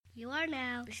You are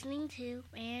now listening to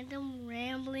Random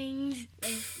Ramblings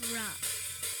with Rob.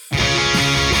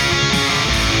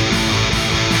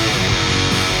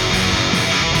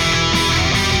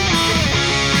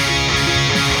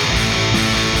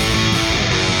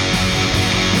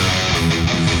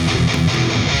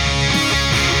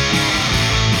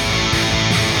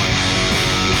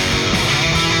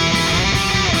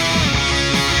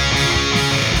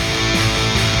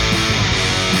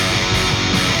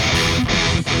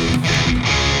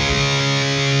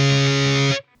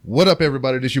 What up,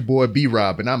 everybody? This is your boy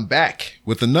B-Rob, and I'm back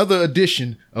with another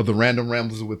edition of the Random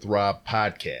Ramblers with Rob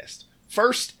podcast.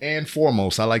 First and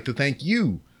foremost, I'd like to thank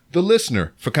you, the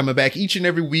listener, for coming back each and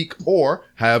every week, or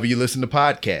however you listen to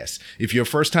podcasts. If you're a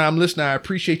first-time listener, I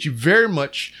appreciate you very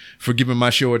much for giving my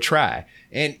show a try.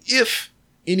 And if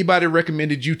anybody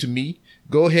recommended you to me,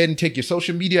 go ahead and take your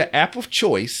social media app of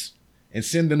choice and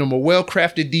send them a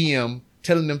well-crafted DM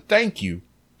telling them thank you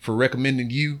for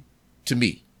recommending you to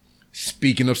me.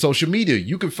 Speaking of social media,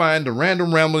 you can find the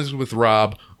Random Ramblings with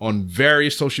Rob on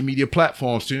various social media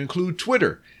platforms to include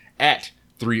Twitter at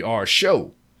 3R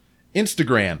Show,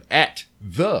 Instagram at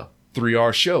The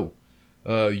 3R Show,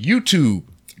 YouTube,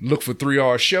 look for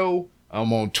 3R Show.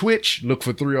 I'm on Twitch, look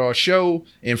for 3R Show.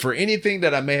 And for anything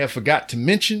that I may have forgot to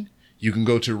mention, you can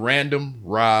go to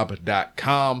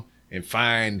randomrob.com and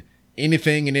find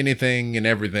anything and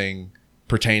everything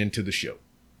pertaining to the show.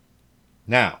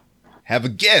 Now, have a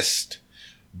guest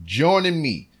joining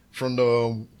me from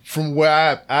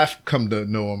where I've come to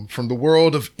know him, from the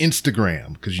world of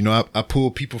Instagram, because I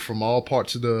pull people from all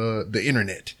parts of the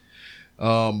internet.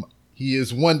 He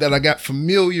is one that I got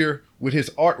familiar with his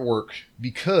artwork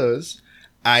because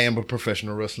I am a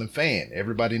professional wrestling fan.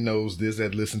 Everybody knows this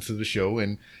that listens to the show,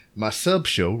 and my sub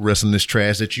show, Wrestling is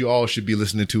Trash, that you all should be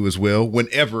listening to as well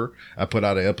whenever I put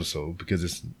out an episode, because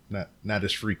it's not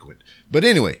as frequent. But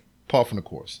anyway, par from the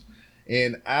course.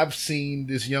 And I've seen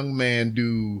this young man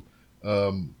do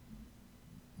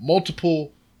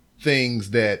multiple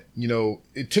things that,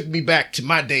 it took me back to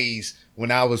my days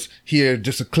when I was here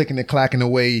just clicking and clacking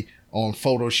away on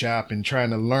Photoshop and trying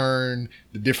to learn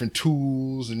the different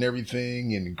tools and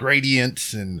everything and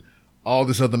gradients and all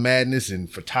this other madness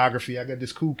and photography. I got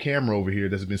this cool camera over here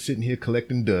that's been sitting here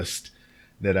collecting dust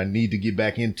that I need to get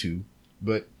back into,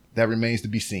 but that remains to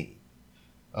be seen.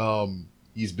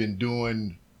 He's been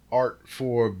doing art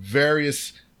for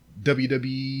various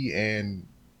WWE and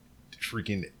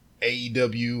freaking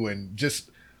AEW and just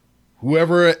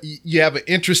whoever you have an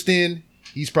interest in.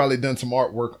 He's probably done some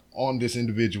artwork on this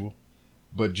individual.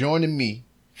 But joining me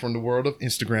from the world of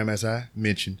Instagram, as I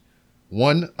mentioned,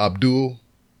 one Abdul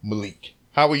Malik.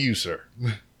 How are you, sir?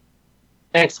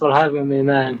 Thanks for having me,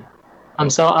 man. I'm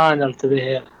so honored to be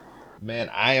here. Man,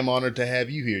 I am honored to have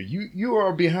you here. You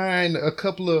are behind a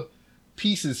couple of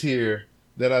pieces here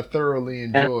that I thoroughly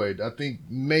enjoyed. I think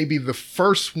maybe the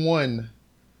first one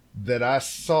that I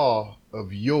saw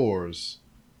of yours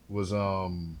was,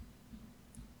 I'm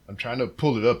trying to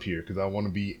pull it up here because I want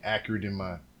to be accurate in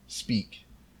my speak.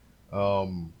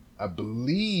 I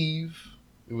believe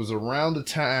it was around the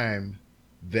time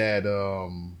that,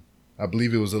 I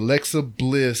believe it was Alexa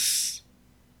Bliss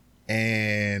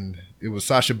and it was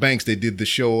Sasha Banks. They did the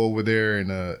show over there in,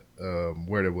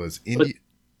 where it was, India.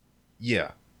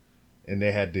 Yeah. And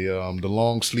they had the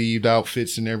long sleeved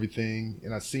outfits and everything.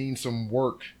 And I seen some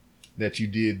work that you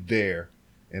did there.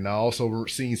 And I also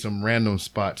seen some random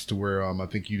spots to where I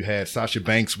think you had Sasha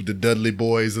Banks with the Dudley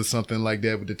Boys or something like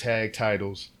that with the tag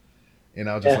titles. And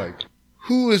I was just like,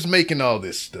 who is making all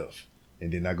this stuff?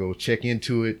 And then I go check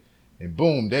into it. And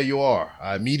boom, there you are.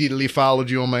 I immediately followed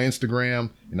you on my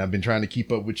Instagram. And I've been trying to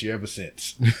keep up with you ever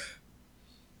since.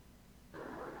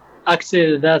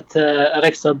 Actually, that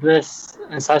Alexa Bliss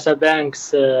and Sasha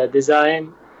Banks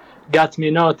design got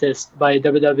me noticed by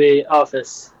WWE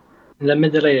office in the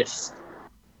Middle East.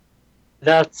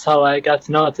 That's how I got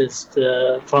noticed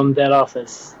from their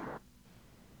office.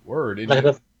 Word. Like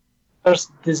the first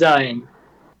design,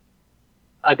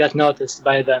 I got noticed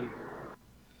by them.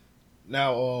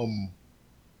 Now,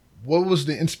 what was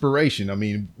the inspiration? I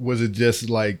mean, was it just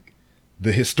like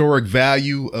the historic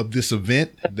value of this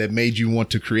event that made you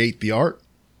want to create the art?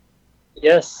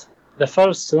 Yes, the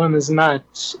first women's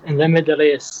match in the Middle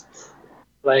East.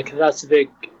 Like, that's big.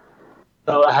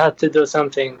 So I had to do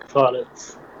something for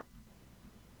it.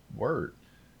 Word.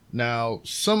 Now,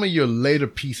 some of your later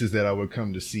pieces that I would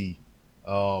come to see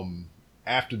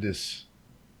after this,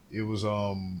 it was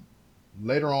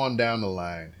later on down the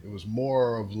line. It was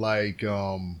more of like,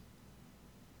 it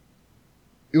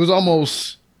was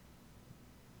almost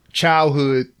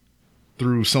childhood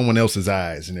through someone else's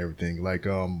eyes and everything. Like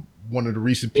one of the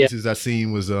recent Yeah. pieces I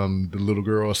seen was the little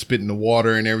girl spitting the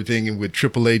water and everything, and with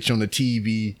Triple H on the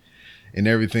TV and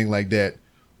everything like that.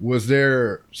 Was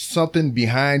there something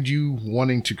behind you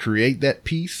wanting to create that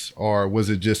piece, or was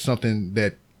it just something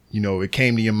that, you know, it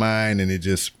came to your mind and it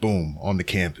just boom on the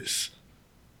canvas?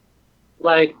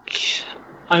 Like,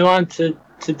 I wanted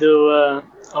to do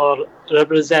or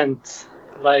represent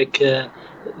like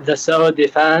the Saudi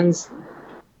fans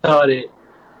story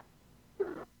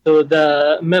to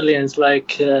the millions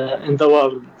like in the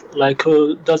world, like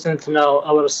who doesn't know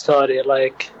our story,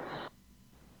 like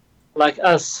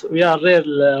us. We are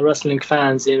real wrestling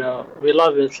fans, you know. We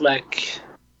love it like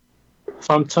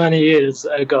from 20 years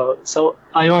ago. So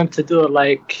I want to do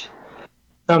like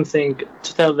something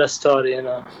to tell the story, you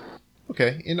know.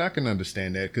 Okay, and I can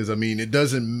understand that, because I mean, it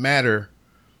doesn't matter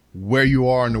where you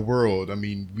are in the world. I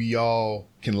mean, we all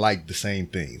can like the same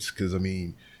things, because I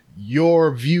mean,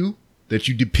 your view that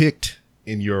you depict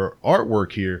in your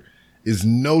artwork here is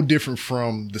no different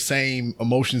from the same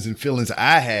emotions and feelings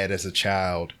I had as a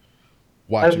child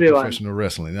watching Everyone. professional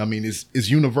wrestling. I mean, it's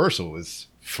universal. It's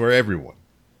for everyone,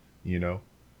 you know.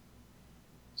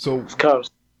 So Of course.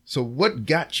 so what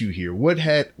got you here?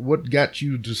 What got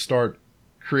you to start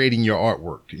creating your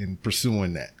artwork and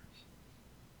pursuing that?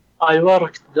 I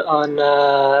worked on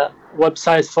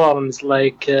website forums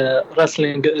like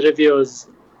wrestling reviews.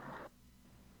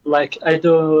 Like I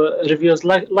do reviews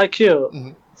like you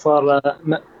Mhm. for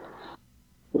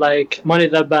like Money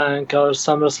in the Bank or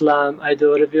SummerSlam. I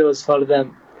do reviews for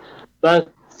them,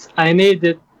 but I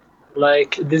needed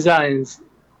like designs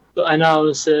to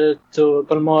announce it, to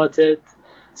promote it.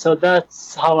 So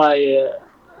that's how I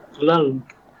learned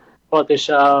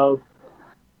Photoshop,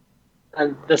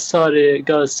 and the story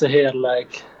goes to here.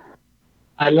 Like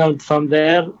I learned from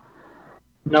there.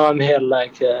 Now I'm here.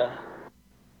 Like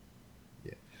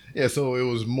Yeah, so it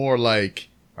was more like,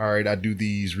 all right, I do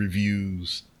these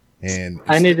reviews, and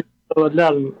I needed to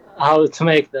learn how to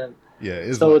make them, yeah,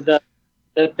 it's so like,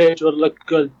 the page will look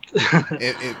good.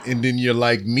 and then you're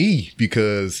like me,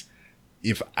 because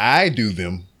if I do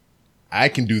them, I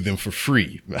can do them for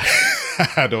free.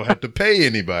 I don't have to pay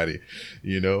anybody,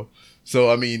 you know.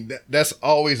 So I mean, that's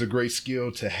always a great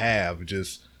skill to have,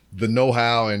 just the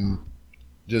know-how and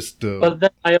just the But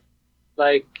then I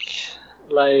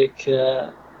like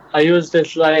I used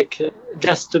it like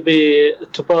just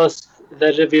to post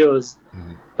the reviews.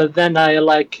 Mhm. But then I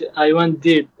went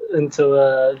deep into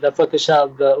the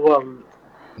Photoshop world,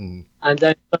 Mhm. and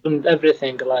I learned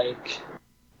everything. Like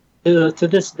to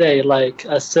this day, like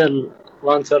I still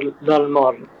want to learn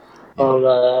more for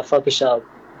Photoshop.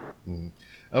 Mhm.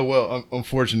 Oh well,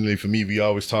 unfortunately for me, we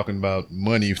always talking about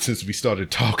money since we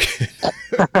started talking.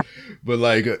 But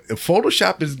like,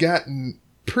 Photoshop has gotten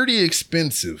pretty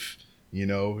expensive. You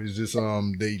know, it's just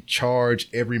they charge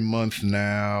every month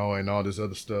now and all this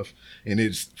other stuff, and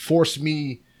it's forced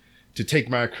me to take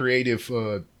my creative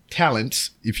talents,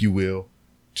 if you will,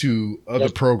 to other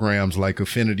Yes. programs like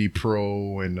Affinity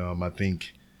Pro, and I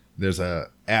think there's a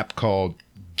app called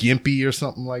Gimpy or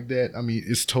something like that. I mean,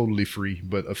 it's totally free,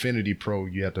 but Affinity Pro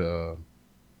you have to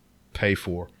pay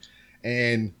for,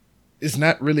 and it's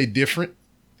not really different.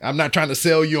 I'm not trying to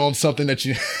sell you on something that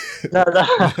you No, no.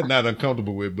 not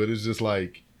uncomfortable with, but it's just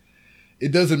like,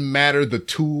 it doesn't matter the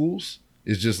tools.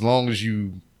 It's just long as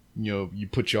you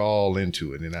put your all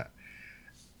into it. And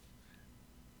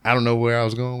I don't know where I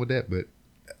was going with that, but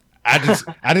I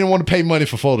didn't want to pay money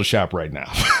for Photoshop right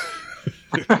now.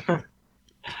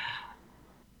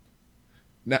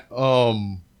 Now,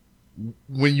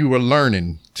 when you were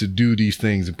learning to do these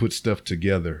things and put stuff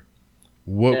together,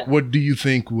 what do you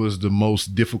think was the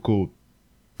most difficult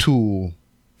tool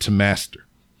to master?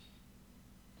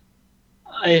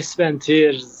 I spent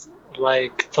years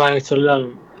like trying to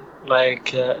learn.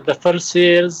 Like the first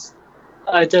years,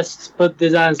 I just put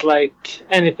designs like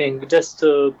anything just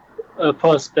to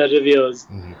post the reviews.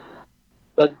 Mhm.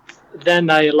 But then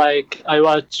I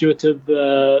watch YouTube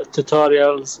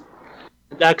tutorials.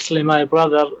 And actually, my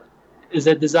brother is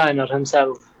a designer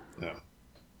himself. Yeah.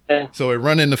 Yeah. So it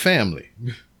run in the family.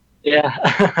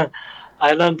 Yeah,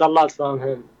 I learned a lot from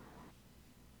him.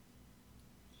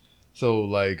 So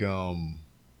like, out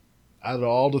of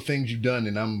all the things you've done,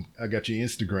 and I got your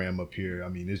Instagram up here. I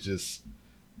mean, it's just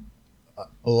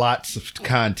lots of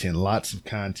content.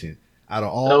 Out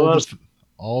of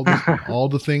all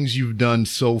the things you've done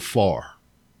so far,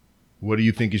 what do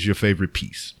you think is your favorite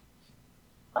piece?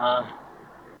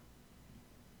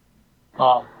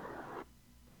 Oh,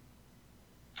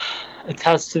 it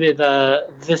has to be the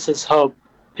 "This Is Hope"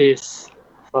 piece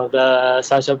for the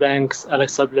Sasha Banks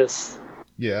Alexa Bliss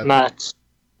Yeah, match.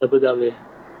 Abu Dhabi.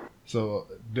 So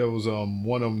there was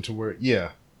one of them to where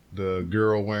the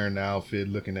girl wearing the outfit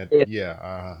looking at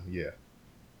Yeah. yeah.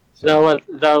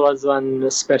 That was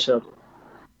one special.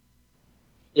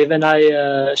 Even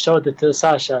I showed it to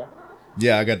Sasha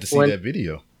Yeah, I got to see when that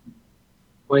video.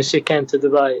 when she came to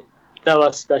Dubai. That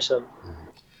was special.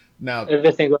 Now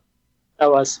Everything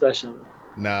that was special.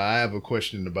 I have a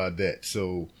question about that.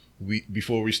 So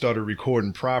before we started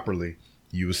recording properly,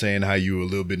 you were saying how you were a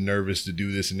little bit nervous to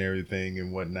do this and everything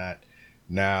and whatnot.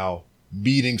 Now,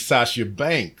 meeting Sasha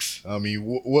Banks, I mean,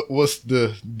 what's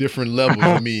the different levels?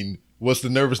 I mean, what's the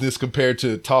nervousness compared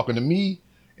to talking to me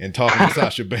and talking to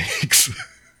Sasha Banks?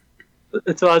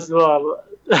 It was more.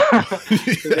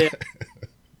 Yeah,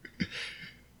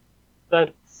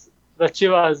 but she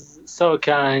was so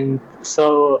kind,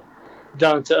 so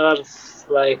down to earth.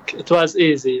 Like it was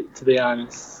easy, to be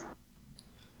honest.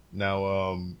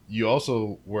 Now, you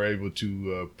also were able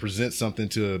to present something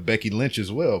to Becky Lynch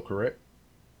as well, correct?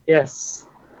 Yes,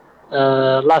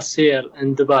 last year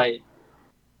in Dubai.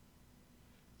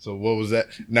 So what was that?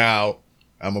 Now,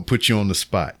 I'm going to put you on the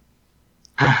spot.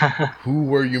 Who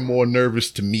were you more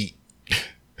nervous to meet?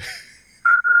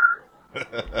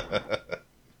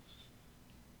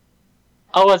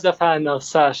 I was a fan of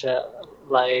Sasha,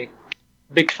 like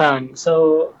big fan.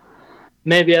 So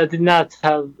maybe I did not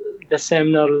have the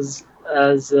same nerves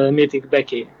as meeting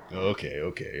Becky. Okay,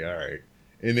 all right.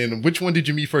 And then which one did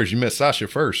you meet first? You met Sasha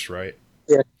first, right?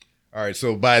 Yeah. All right,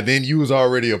 so by then you was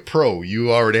already a pro.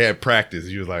 You already had practice.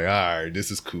 You was like, all right,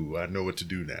 this is cool. I know what to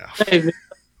do now. Maybe.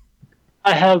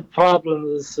 I have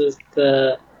problems with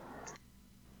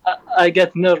I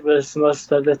get nervous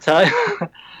most of the time.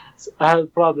 I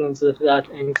have problems with that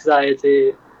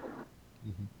anxiety.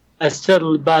 Mhm. I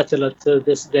still battle it to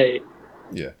this day.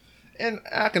 Yeah. And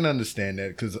I can understand that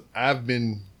because I've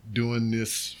been doing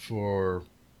this for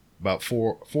about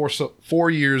 4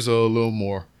 years or a little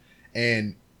more.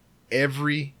 And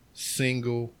every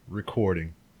single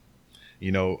recording,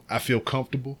 I feel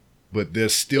comfortable, but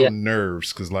there's still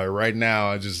nerves because like right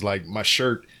now, I just like my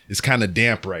shirt is kind of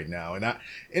damp right now.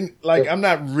 I'm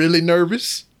not really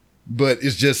nervous, but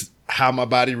it's just how my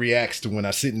body reacts to when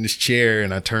I sit in this chair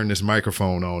and I turn this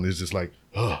microphone on. It's just like,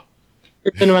 oh.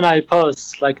 Even when I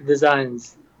post like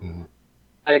designs, Mhm.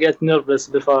 I get nervous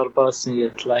before posting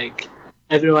it. Like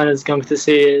everyone is going to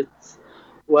see it.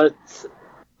 What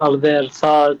are their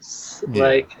thoughts? Yeah.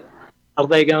 Like, are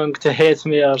they going to hate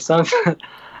me or something?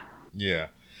 Yeah.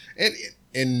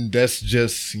 And that's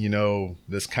just,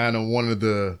 that's kind of one of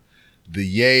the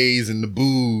yays and the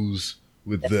boos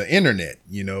with the internet.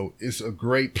 It's a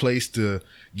great place to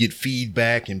get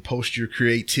feedback and post your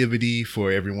creativity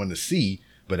for everyone to see.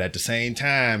 But at the same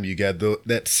time, you got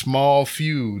that small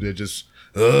few that just,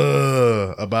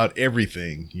 about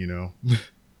everything,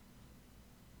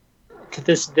 To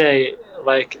this day,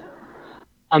 like,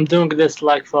 I'm doing this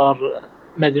like for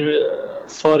maybe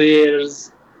 4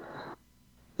 years.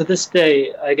 To this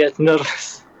day, I get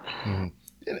nervous. Mm-hmm.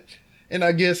 And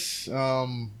I guess,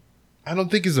 I don't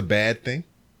think it's a bad thing.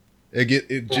 I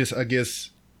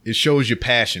guess it shows your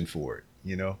passion for it,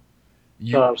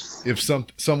 if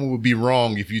someone would be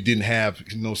wrong if you didn't have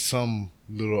some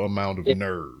little amount of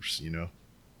nerves, You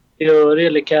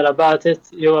really care about it,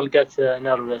 you will get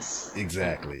nervous.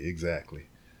 Exactly.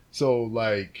 So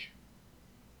like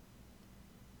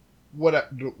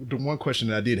the one question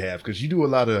that I did have, because you do a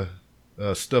lot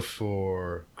of stuff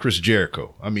for Chris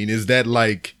Jericho. I mean, is that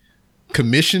like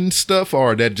commissioned stuff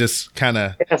or that just kind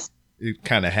of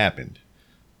happened?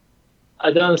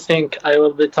 I don't think I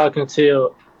will be talking to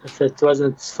you if it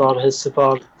wasn't for his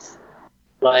support.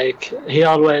 Like, he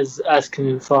always asks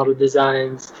me for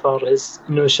designs, for his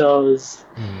new shows,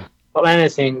 for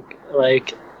anything.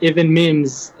 Like, even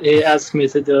memes, he asks me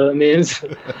to do memes.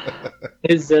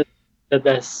 He's the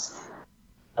best.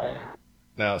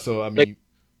 Now, so, I mean...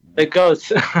 The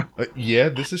GOAT. Yeah,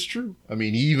 this is true. I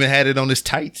mean, he even had it on his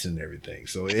tights and everything.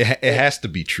 So it has to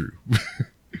be true.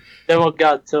 Demo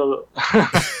God, too.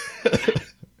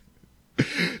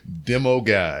 Demo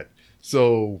God.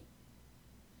 So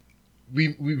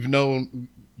we've known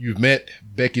you've met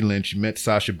Becky Lynch, you met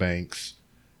Sasha Banks.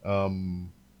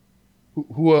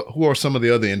 Who are some of the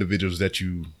other individuals that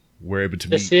you were able to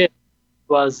meet? This year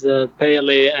was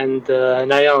Bailey and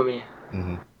Naomi.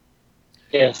 Mm-hmm.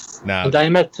 Yes. Now, and I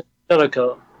met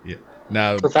Jericho. Yeah.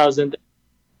 Now 2000.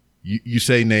 You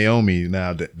say Naomi.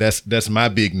 Now that's my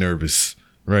big nervous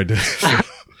right there.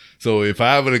 So if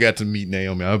I would have got to meet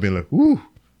Naomi, I'd be like, "Whoo!"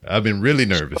 I've been really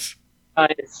nervous. I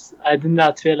did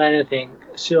not feel anything.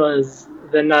 She was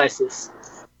the nicest.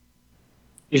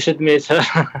 You should meet her.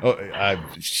 Oh,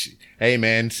 hey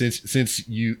man, since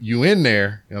you in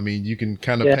there, I mean, you can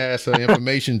kind of Yeah. pass her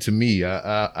information to me.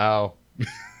 I'll.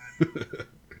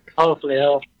 Hopefully.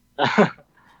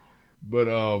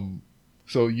 But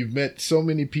so you've met so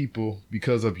many people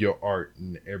because of your art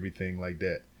and everything like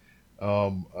that.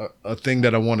 A thing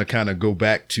that I want to kind of go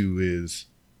back to is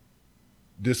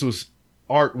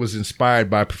art was inspired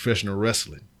by professional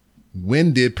wrestling.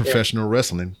 When did professional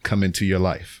wrestling come into your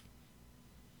life?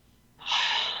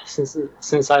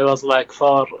 Since I was like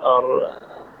 4, or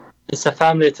it's a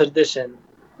family tradition.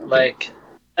 Like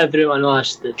everyone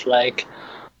watched it. Like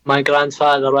my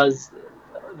grandfather was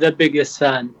the biggest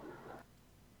fan.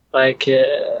 Like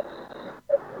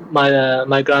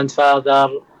my grandfather,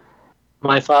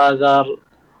 my father,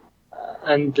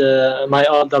 and my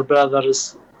older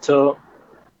brothers too.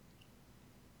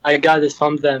 I got it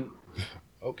from them.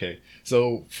 Okay.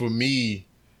 So for me,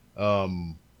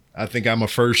 I think I'm a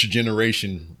first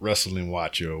generation wrestling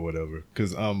watcher or whatever.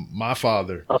 Cause, my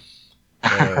father,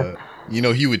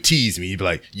 he would tease me. He'd be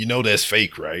like, that's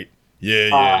fake, right?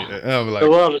 Yeah. And I'm like,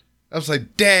 I was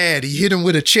like, Dad, he hit him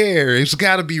with a chair. It's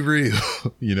gotta be real,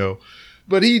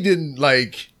 but he didn't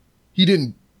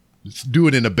do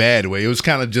it in a bad way. It was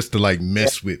kind of just to like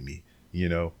mess with me,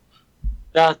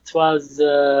 That was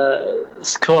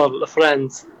school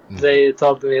friends. They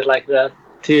told me like that,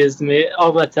 teased me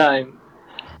all the time.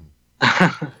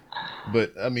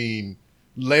 But I mean,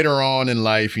 later on in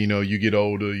life, you get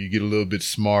older, you get a little bit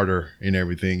smarter and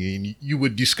everything, and you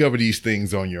would discover these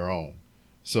things on your own.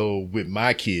 So with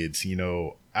my kids,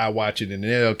 I watch it and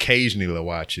they'll occasionally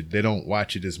watch it. They don't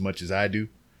watch it as much as I do.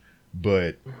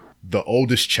 But the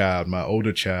oldest child, my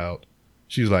older child,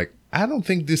 she's like, I don't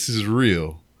think this is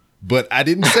real. But I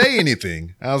didn't say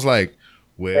anything. I was like,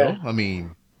 well, I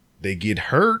mean, they get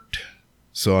hurt.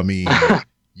 So, I mean,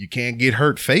 you can't get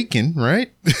hurt faking,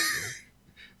 right?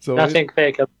 So nothing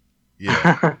fake.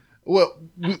 Yeah. Well,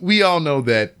 we all know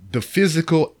that the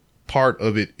physical part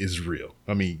of it is real.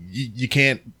 I mean, you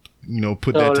can't,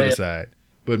 put that to the side.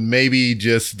 But maybe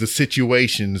just the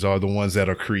situations are the ones that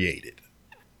are created.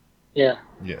 Yeah.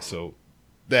 Yeah. So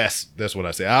that's what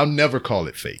I say. I'll never call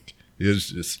it fake. It's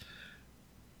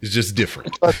just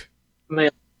different.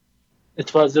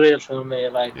 It was real for me,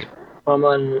 like from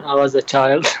when I was a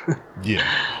child.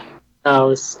 Yeah.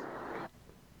 But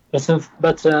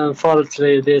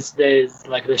unfortunately, these days,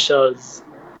 like the shows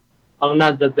are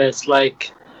not the best.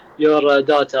 Like your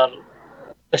daughter,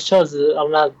 the shows are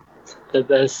not the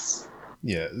best.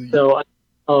 Yeah. So I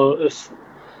don't know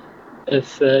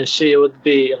if she would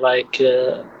be like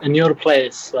in your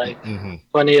place, like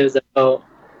 20 years ago,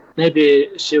 maybe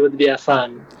she would be a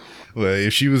fan. Well,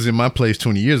 if she was in my place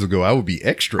 20 years ago, I would be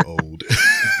extra old.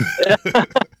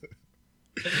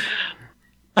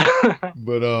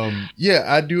 But yeah,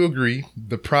 I do agree.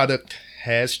 The product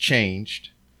has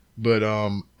changed, but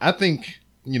I think,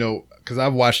 because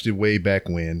I've watched it way back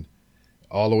when,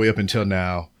 all the way up until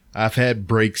now. I've had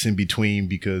breaks in between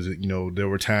because, there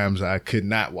were times I could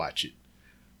not watch it.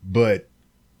 But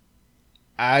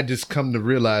I just come to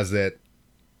realize that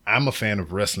I'm a fan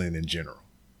of wrestling in general,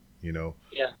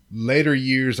 Yeah. Later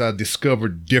years, I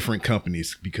discovered different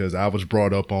companies because I was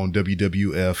brought up on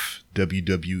WWF,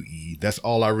 WWE. That's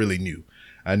all I really knew.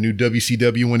 I knew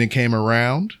WCW when it came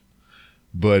around,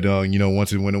 but,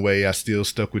 once it went away, I still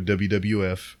stuck with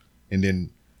WWF. And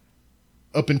then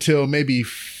up until maybe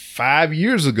 5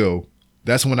 years ago,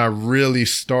 that's when I really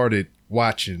started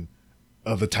watching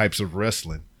other types of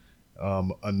wrestling.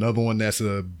 Another one that's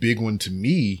a big one to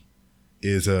me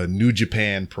is New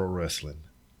Japan Pro Wrestling.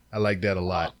 I like that a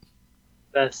lot.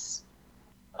 Yes.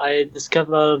 I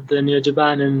discovered the New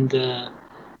Japan in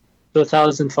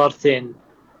 2014.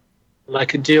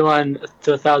 Like G1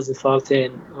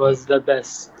 2014 was the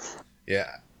best. Yeah,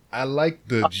 I like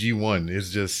the G1.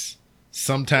 It's just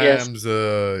sometimes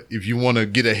if you want to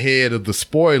get ahead of the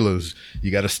spoilers,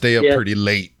 you got to stay up pretty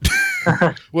late.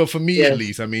 Well, for me at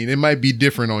least. I mean, it might be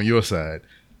different on your side.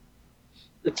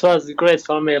 It was great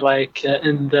for me. Like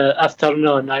in the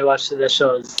afternoon, I watched the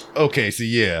shows. Okay, so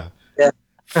yeah.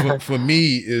 For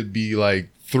me, it'd be like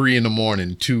 3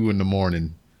 a.m, 2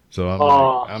 a.m. So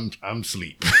I'm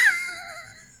asleep.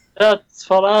 That's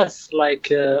for us, like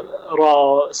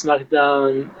Raw,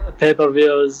 SmackDown,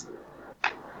 pay-per-views.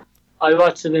 I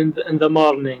watch it in the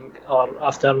morning or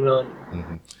afternoon.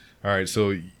 Mm-hmm. All right,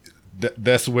 so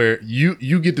that's where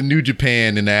you get the New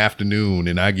Japan in the afternoon,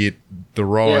 and I get the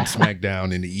Raw and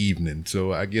SmackDown in the evening.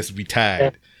 So I guess we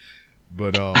tied.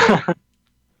 But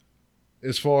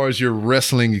as far as your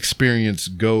wrestling experience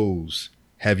goes,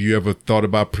 have you ever thought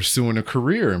about pursuing a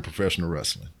career in professional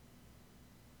wrestling?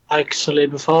 Actually,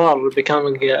 before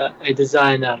becoming a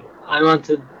designer, I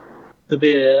wanted to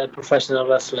be a professional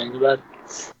wrestling, but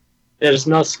there's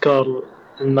no school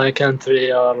in my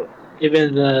country or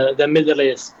even the Middle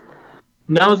East.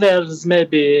 Now there's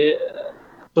maybe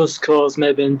two schools,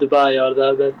 maybe in Dubai or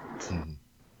that, but Mhm.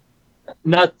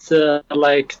 not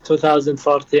like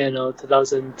 2014 or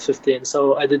 2015.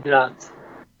 So I did not.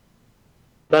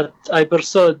 But I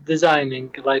pursued designing,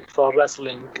 like for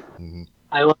wrestling. Mhm.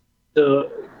 I want to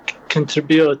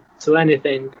contribute to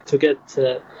anything to get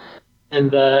in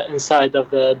the inside of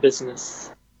the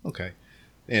business. Okay.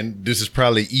 And this is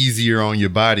probably easier on your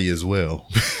body as well.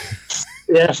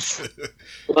 Yes,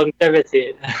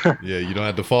 longevity. Yeah, you don't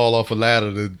have to fall off a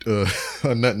ladder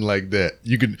or nothing like that.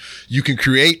 You can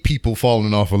create people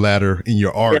falling off a ladder in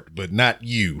your art, but not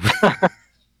you.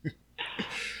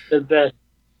 The best.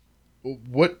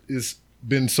 What has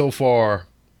been so far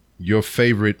your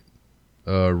favorite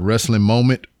wrestling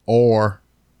moment or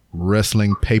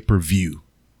wrestling pay-per-view?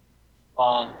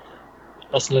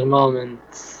 Wrestling moment.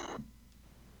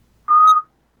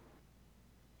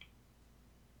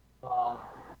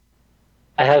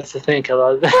 I have to think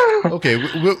about that. Okay,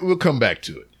 we'll come back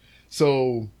to it.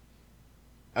 So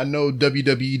I know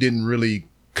WWE didn't really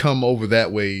come over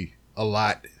that way a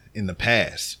lot in the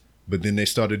past, but then they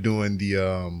started doing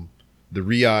the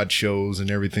Riyadh shows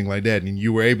and everything like that, and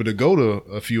you were able to go to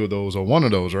a few of those or one of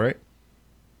those, right?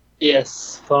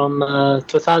 Yes, from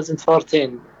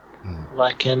 2014, Mhm.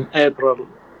 like in April.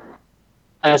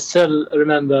 I still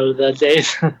remember the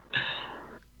date.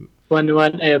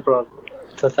 21 April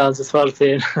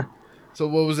 2014. So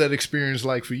what was that experience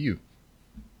like for you?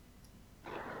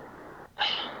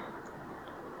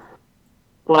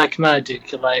 Like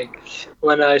magic. Like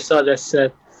when I saw the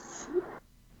set,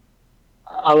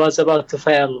 I was about to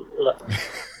fall.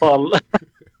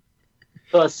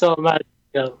 It was so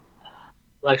magical.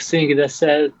 Like seeing the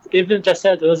set, even the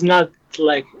set was not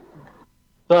like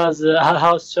it was a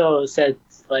house show set,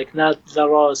 like not the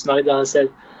Raw SmackDown set.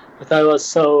 But I was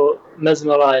so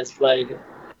mesmerized by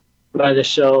the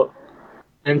show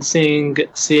and seeing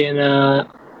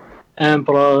Cena,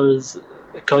 Ambrose,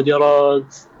 Cody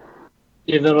Rhodes,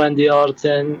 even Randy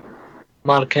Orton,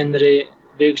 Mark Henry,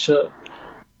 Big Show.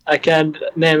 I can't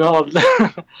name all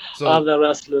all the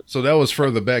wrestlers. So that was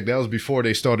further back. That was before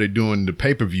they started doing the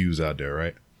pay-per-views out there,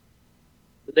 right?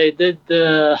 They did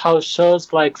house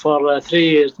shows like for 3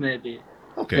 years maybe.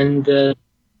 Okay. And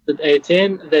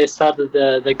 18 they started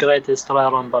the Greatest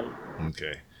Royal Rumble.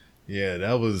 Okay. Yeah,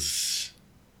 that was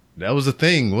a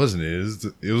thing, wasn't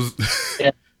it? It was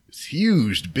Yeah. it's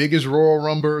huge. The biggest Royal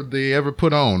Rumble they ever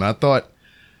put on. I thought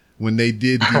when they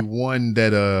did the one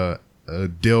that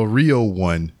Del Rio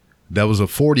won, that was a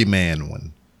 40-man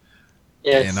one.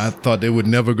 Yes. And I thought they would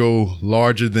never go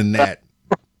larger than that.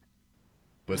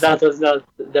 But that was not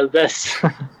the best.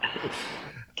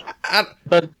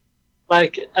 But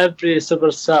like every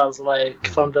superstars, like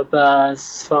from the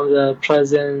past, from the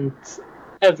present,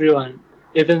 everyone,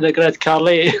 even the great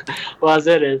Carly was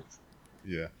in it.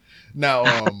 Yeah. Now,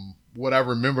 what I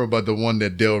remember about the one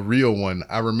that Del Rio won,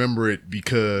 I remember it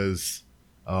because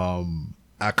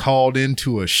I called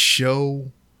into a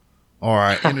show or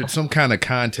I entered some kind of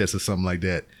contest or something like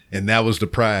that, and that was the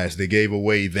prize. They gave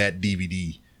away that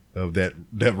DVD of that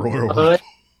Royal Rumble.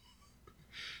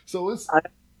 So it's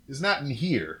not in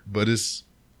here, but it's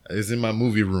in my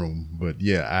movie room. But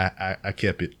yeah, I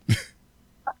kept it.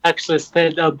 Actually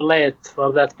stayed up late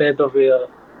for that pay-per-view,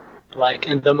 like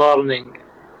in the morning.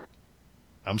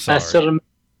 I'm I sorry. still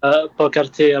remember Booker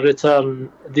T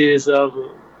return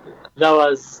Diesel. That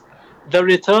was the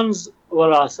returns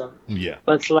were awesome, Yeah.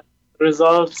 but like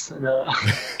results, no.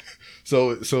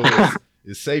 So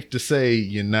it's safe to say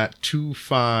you're not too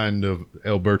fond of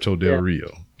Alberto Del Yeah.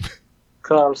 Rio. Of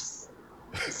course.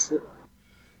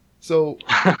 So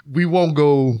we won't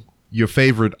go your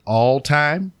favorite all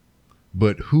time,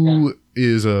 but who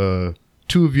is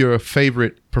two of your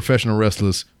favorite professional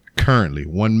wrestlers currently?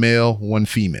 One male, one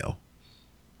female.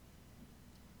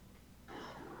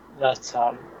 That's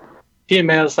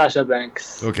female Sasha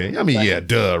Banks. Okay. I mean, yeah,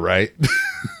 duh, right?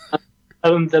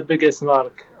 I'm the biggest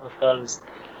mark of hers,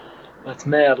 but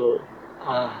male.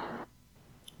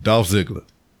 Dolph Ziggler.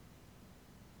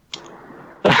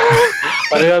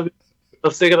 What are you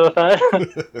of Ziggler fan?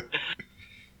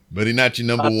 But he's not your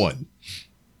number one.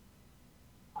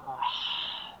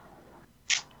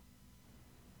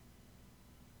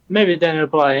 Maybe Daniel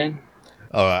Bryan,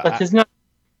 Oh, but he's not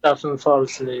stuff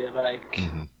unfortunately. Like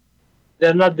mhm.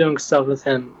 they're not doing stuff with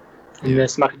him in Yeah. the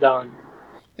SmackDown.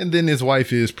 And then his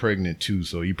wife is pregnant too,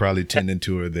 so you probably tending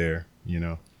to her there, you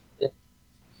know. Yeah.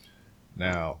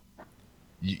 Now,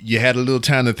 you had a little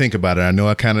time to think about it. I know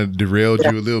I kind of derailed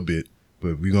you a little bit,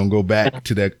 but we're gonna go back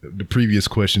to the previous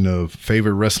question of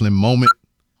favorite wrestling moment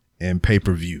and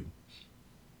pay-per-view.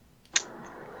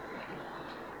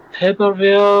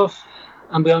 Pay-per-view,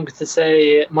 I'm going to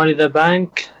say Money in the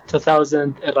Bank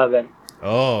 2011.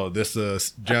 Oh, that's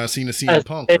John Cena CM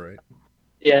Punk, right?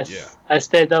 Yes. Yeah. I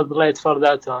stayed up late for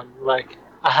that one. Like,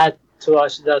 I had to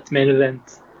watch that main event.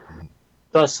 Mhm. It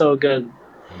was so good.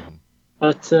 Mhm.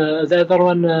 But the other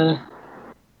one,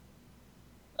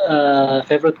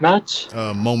 favorite match?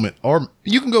 Moment, or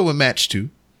you can go with match too.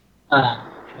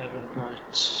 Favorite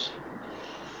match.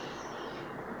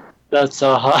 That's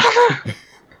so hard.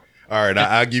 All right,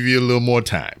 I'll give you a little more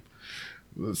time.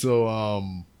 So,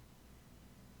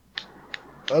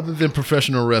 other than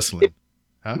professional wrestling,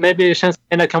 Maybe Shinsuke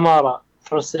Nakamura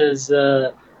versus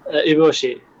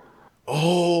Ibushi.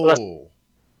 Oh,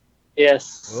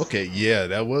 Yes. okay, yeah,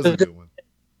 that was a good one.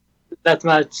 That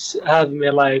match had me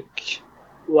like,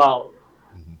 wow.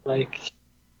 Mhm. Like,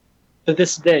 to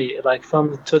this day, like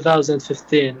from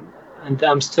 2015, and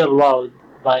I'm still wowed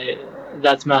by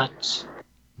that match.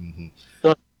 Mhm.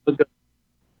 So good.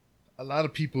 A lot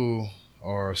of people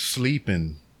are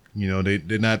sleeping. You know,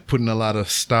 they're not putting a lot of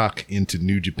stock into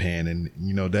New Japan, and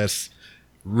you know that's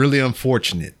really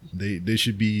unfortunate. They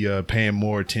should be paying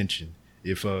more attention.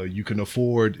 If you can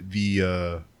afford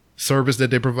the service that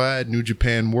they provide, New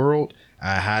Japan World,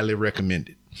 I highly recommend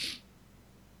it.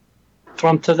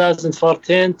 From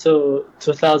 2014 to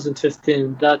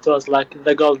 2015, that was like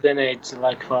the golden age,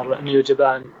 like for New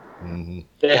Japan. Hmm.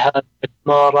 They had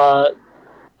Mora,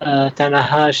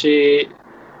 Tanahashi,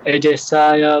 AJ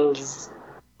Styles,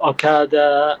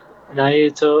 Okada,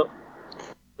 Naito,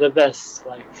 the best.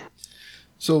 Like,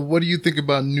 So, what do you think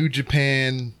about New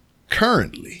Japan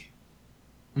currently?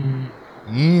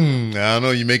 mm, I don't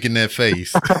know. You're making that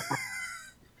face.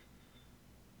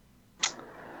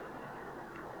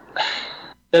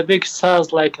 the big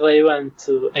stars, like they went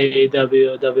to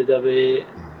AEW, WWE.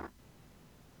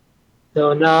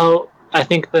 So now I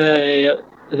think they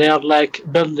are like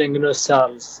building new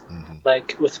stars, Hmm.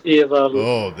 like with Evil.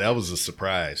 Oh, that was a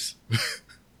surprise.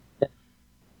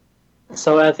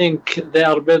 So I think they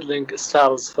are building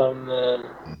stars from,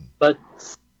 but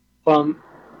from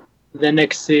the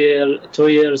next year, 2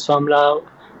 years from now,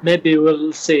 maybe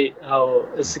we'll see how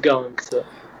it's going to.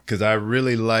 Because I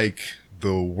really like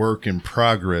the work in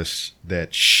progress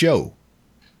that Show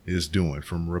is doing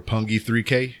from Roppongi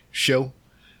 3K Show.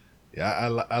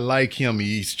 Yeah, I like him.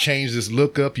 He's changed his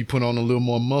look up. He put on a little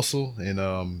more muscle,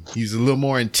 and he's a little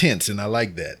more intense, and I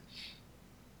like that.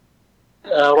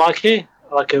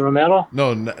 Rocky Romero.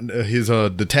 No, his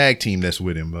the tag team that's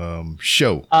with him,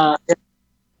 Show.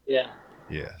 Yeah,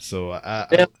 Yeah. So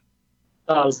they're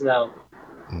stars now.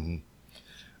 mhm.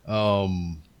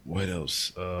 What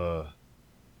else?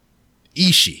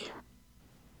 Ishii.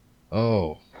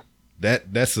 Oh,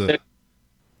 that's a.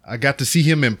 I got to see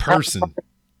him in person.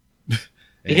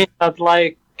 He had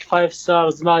like 5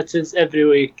 stars matches every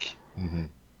week. Mm-hmm.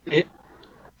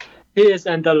 He is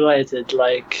underrated.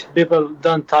 Like, people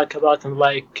don't talk about him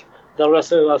like the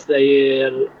wrestler of the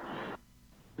year,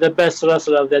 the best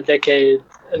wrestler of the decade.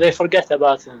 They forget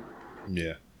about him.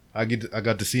 Yeah, I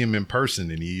got to see him in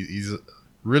person, and he's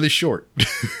really short.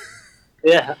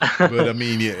 Yeah. But I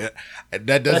mean, yeah,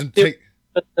 that doesn't take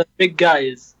The big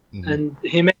guys, and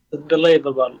he makes it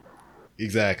believable.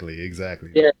 exactly.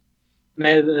 Yeah.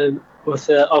 Maybe with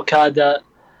Okada,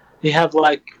 he have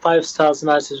like 5 stars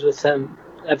matches with him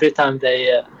every time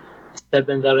they step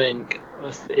in the ring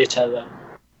with each other.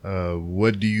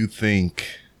 What do you think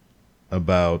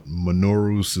about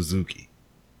Minoru Suzuki?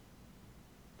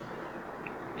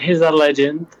 He's a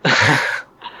legend.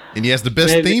 And he has the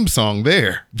best theme song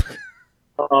there.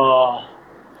 Oh,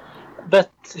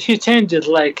 but he changed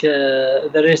like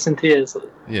the recent years.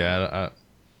 Yeah,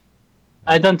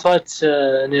 I don't watch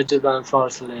New Japan,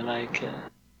 unfortunately. Like,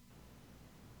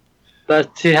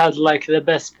 but he had like the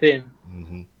best theme.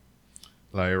 mm-hmm.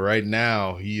 Like right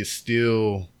now, he is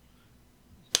still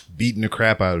beating the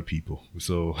crap out of people.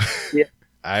 So Yeah.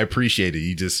 I appreciate it.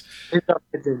 He's a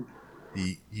legend.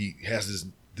 He has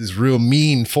this real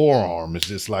mean forearm. It's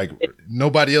just like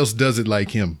nobody else does it like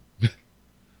him.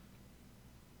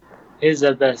 He's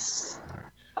the best.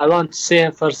 I want to see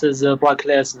him versus Brock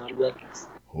Lesnar, but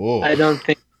I don't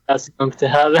think that's going to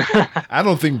happen. I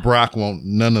don't think Brock won't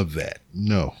none of that.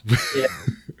 No. Yeah.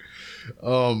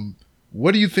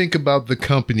 What do you think about the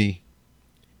company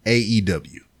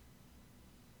AEW?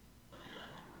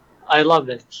 I love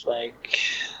it. Like,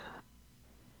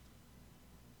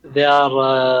 they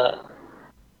are.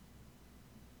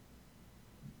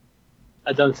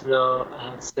 I don't know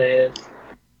how to say it.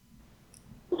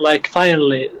 like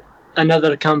finally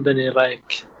another company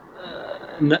like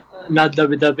not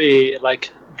WWE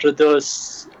like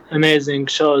produce amazing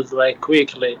shows like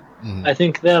weekly. I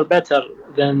think they're better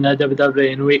than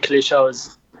WWE in weekly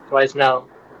shows right now.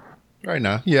 Right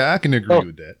now, yeah, I can agree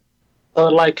with that. So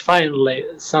like finally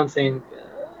something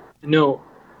new,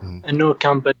 a new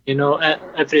company,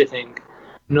 everything,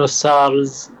 new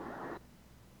stars.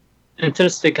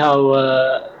 Interesting how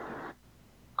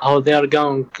they are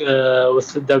going with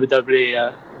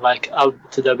WWE, like up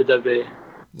to WWE.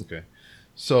 Okay.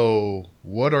 So,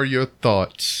 what are your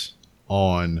thoughts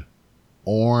on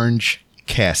Orange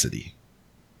Cassidy?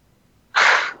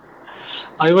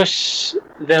 I wish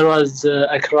there was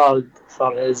a crowd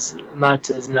for his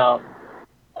matches now.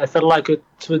 I feel like it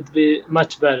would be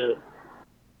much better.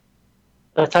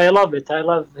 But I love it. I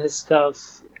love his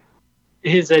stuff.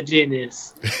 He's a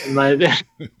genius, in my opinion.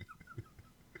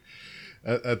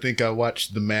 I think I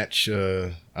watched the match.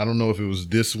 I don't know if it was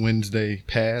this Wednesday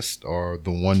past or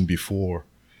the one before.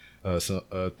 So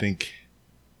I think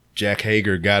Jack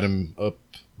Hager got him up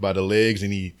by the legs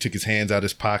and he took his hands out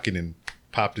his pocket and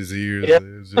popped his ears. Yep.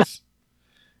 It was just,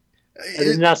 I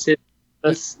did not see it.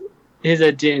 But he's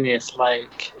a genius.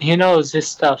 Like, he knows his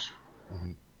stuff.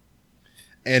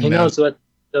 And he knows what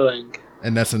he's doing.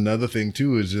 And that's another thing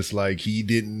too, is just like he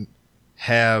didn't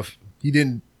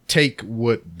take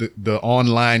what the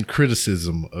online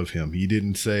criticism of him. He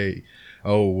didn't say,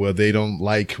 oh, well, they don't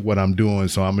like what I'm doing,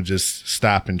 so I'm going to just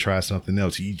stop and try something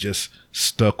else. He just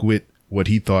stuck with what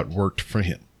he thought worked for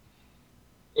him.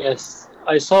 Yes.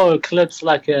 I saw clips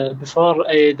like before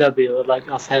AEW, like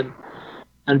of him,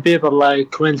 and people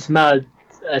like went mad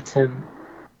at him.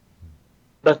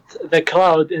 But the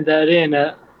crowd in the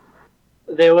arena,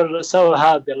 they were so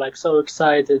happy, like so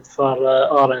excited for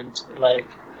Orange. Like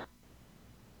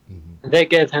they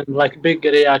gave him like big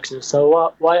reaction.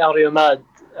 So why are you mad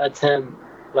at him?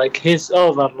 Like he's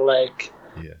over. Like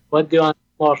what do you want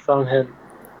more from him?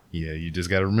 Yeah, you just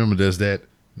got to remember there's that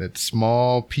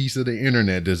small piece of the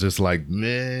internet that's just like,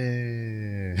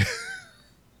 man.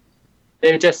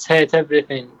 They just hate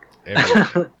everything.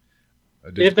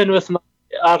 Even with my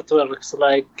artworks,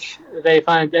 like they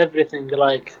find everything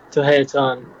like to hate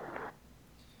on.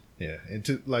 Yeah, and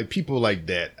to like people like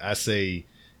that, I say,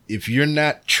 if you're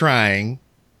not trying,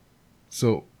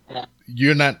 so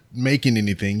you're not making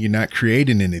anything, you're not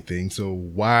creating anything, so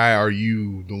why are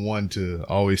you the one to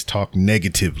always talk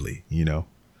negatively, you know?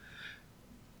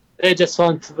 They just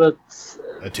want to put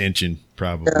attention,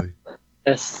 probably.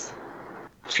 Yes.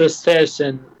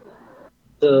 Frustration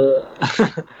to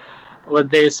what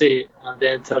they see on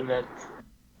the internet.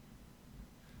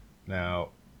 Now,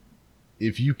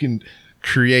 if you can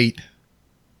create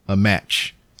a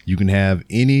match, you can have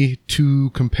any two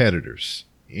competitors,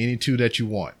 any two that you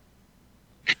want.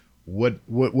 What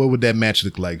would that match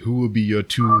look like? Who would be your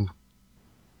two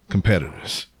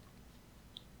competitors?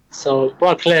 So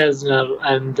Brock Lesnar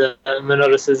and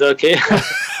Minoru Suzuki.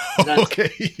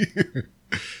 Okay.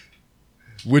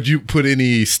 Would you put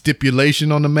any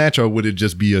stipulation on the match, or would it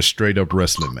just be a straight up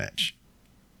wrestling match?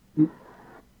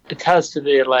 It has to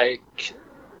be like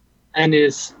any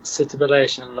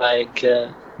stipulation, like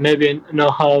maybe no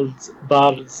holds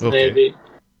bars, maybe.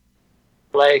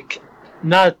 Like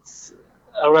not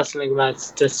a wrestling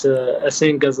match, just a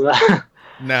singles match.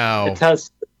 Now, it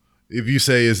has. If you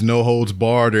say it's no holds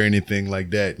barred or anything like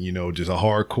that, you know, just a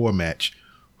hardcore match,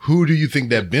 who do you think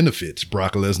that benefits,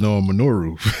 Brock Lesnar or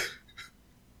Minoru?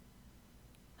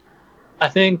 I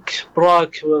think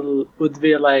Brock would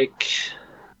be like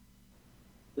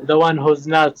the one who's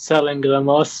not selling the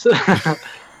most.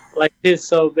 Like he's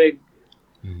so big,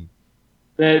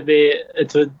 maybe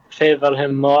it would favor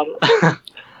him more.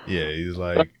 Yeah, he's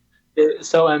like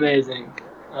so amazing.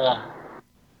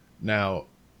 Now,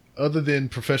 other than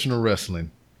professional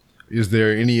wrestling, is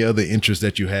there any other interest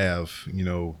that you have, you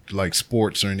know, like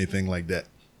sports or anything like that?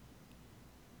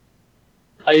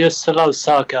 I used to love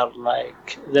soccer,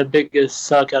 like the biggest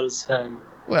soccer fan.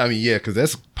 Well, I mean, yeah, because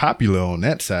that's popular on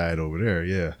that side over there,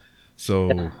 yeah.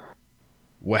 So,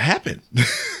 what happened?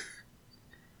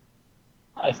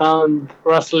 I found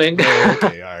wrestling. Oh,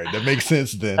 okay, all right, that makes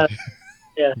sense then.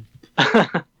 Yeah.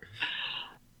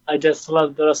 I just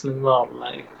love the wrestling more,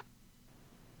 like.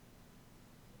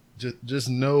 Just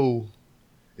know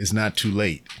it's not too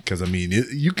late, because I mean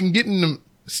you can get in them,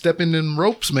 step in them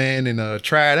ropes, man, and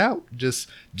try it out just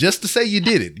to say you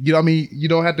did it. You know what I mean? You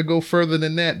don't have to go further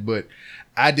than that, but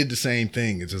I did the same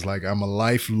thing. It's just like I'm a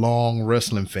lifelong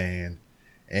wrestling fan,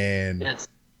 and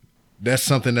that's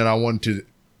something that I wanted to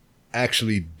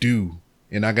actually do,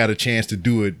 and I got a chance to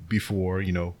do it before,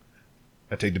 you know,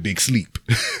 I take the big sleep.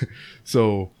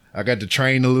 So I got to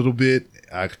train a little bit.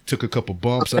 I took a couple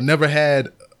bumps. I never had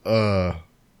a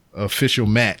official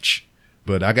match,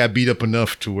 but I got beat up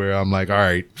enough to where I'm like, all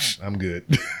right, I'm good.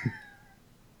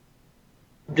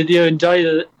 Did you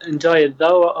enjoy it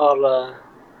though, or?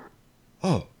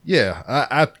 Oh yeah,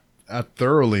 I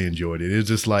thoroughly enjoyed it. It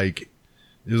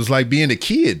was like being a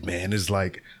kid, man. It's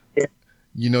like,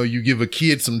 you know, you give a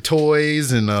kid some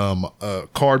toys and a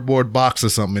cardboard box or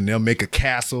something, and they'll make a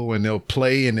castle and they'll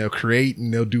play and they'll create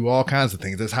and they'll do all kinds of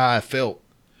things. That's how I felt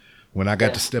when I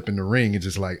got to step in the ring. It's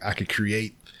just like I could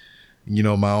create, you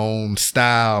know, my own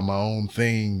style, my own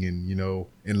thing, and you know,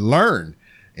 and learn.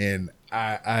 And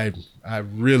I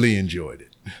really enjoyed it.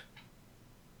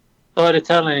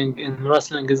 Storytelling in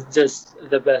wrestling is just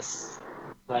the best.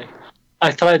 Like,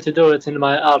 I try to do it in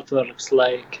my artworks.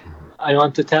 Like, I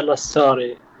want to tell a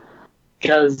story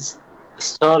because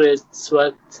story is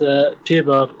what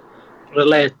people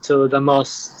relate to the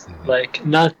most. Like,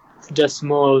 not just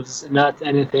moves, not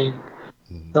anything.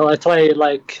 So I try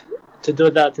like to do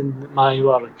that in my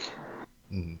work.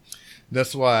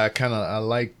 That's why I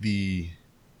like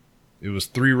it was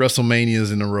 3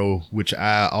 WrestleManias in a row, which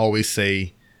I always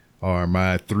say are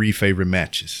my 3 favorite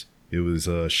matches. It was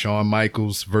Shawn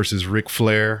Michaels versus Ric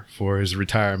Flair for his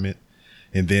retirement.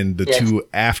 And then the 2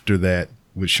 after that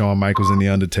with Shawn Michaels and The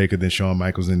Undertaker, then Shawn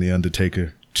Michaels and The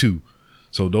Undertaker 2.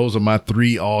 So those are my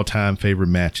 3 all-time favorite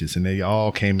matches, and they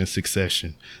all came in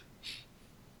succession.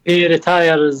 He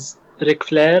retires Ric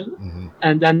Flair,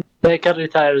 and then Undertaker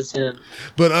retires him.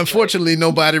 But unfortunately,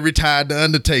 nobody retired The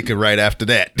Undertaker right after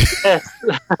that. Yes.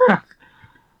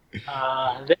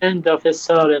 The end of his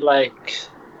story, like,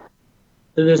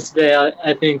 to this day,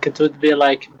 I think it would be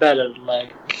like better.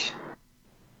 Like,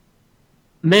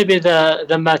 maybe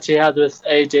the match he had with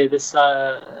AJ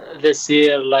this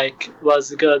year, like,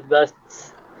 was good, but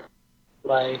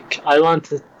like, I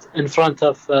want it in front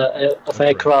of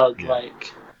a crowd,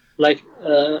 like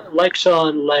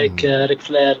Shawn, like Ric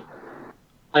Flair.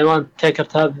 I want Taker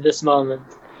to have this moment.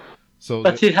 So,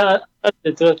 but he had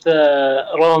it with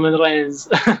Roman Reigns,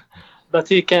 but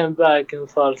he came back,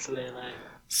 unfortunately. Like.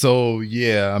 So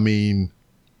yeah, I mean,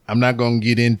 I'm not gonna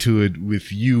get into it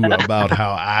with you about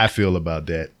how I feel about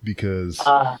that, because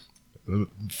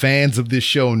fans of this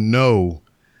show know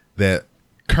that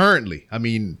currently, I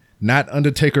mean, not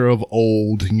Undertaker of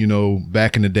old, you know,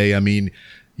 back in the day. I mean,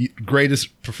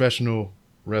 greatest professional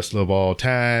wrestler of all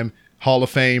time, Hall of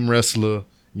Fame wrestler,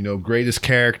 you know, greatest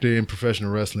character in professional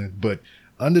wrestling. But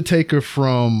Undertaker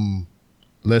from,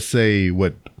 let's say,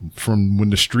 from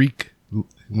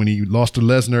when he lost to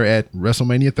Lesnar at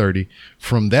WrestleMania 30,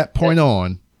 from that point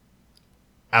on,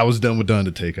 I was done with the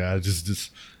Undertaker. I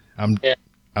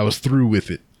was through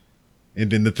with it. And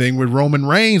then the thing with Roman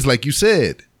Reigns, like you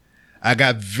said, I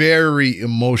got very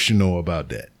emotional about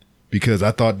that because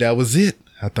I thought that was it.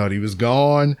 I thought he was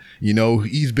gone. You know,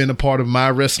 he's been a part of my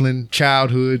wrestling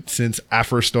childhood since I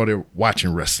first started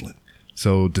watching wrestling.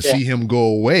 So to see him go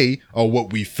away, or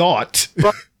what we thought.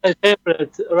 My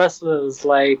favorite wrestlers,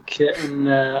 like when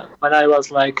I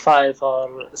was like 5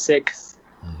 or 6,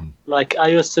 like I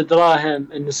used to draw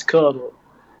him in school,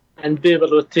 and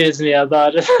people would tease me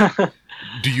about it.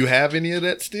 Do you have any of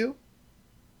that still?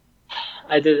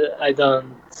 I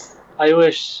don't. I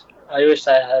wish I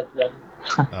had them.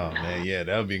 Oh man, yeah,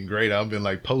 that would be great. I've been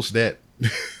like, post that.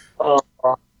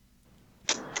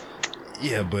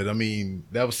 Yeah, but I mean,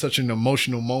 that was such an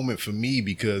emotional moment for me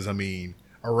because I mean,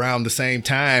 around the same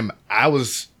time I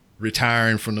was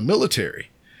retiring from the military.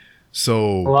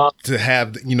 So to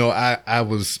have, you know,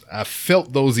 I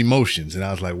felt those emotions and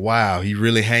I was like, wow, he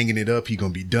really hanging it up. He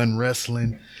going to be done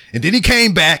wrestling. And then he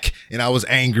came back and I was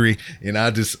angry and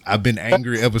I've been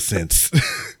angry ever since.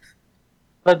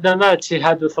 But the match he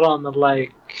had with Roman,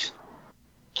 like,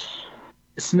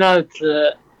 it's not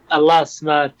a last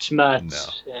match. No.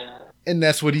 Yeah. And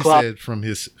that's what he said from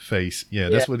his face. Yeah,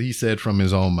 that's what he said from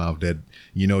his own mouth, that,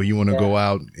 you know, you want to go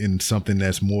out in something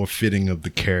that's more fitting of the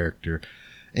character.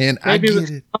 And maybe I get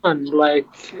it. Fun, like,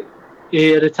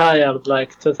 he retired,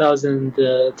 like,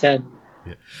 2010.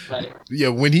 Yeah, like, yeah,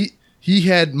 when he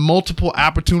had multiple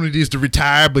opportunities to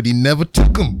retire, but he never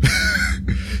took them.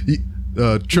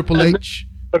 Triple H.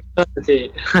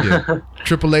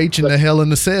 Triple H in the Hell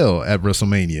in a Cell at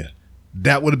WrestleMania.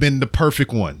 That would have been the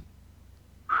perfect one.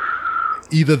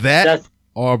 Either that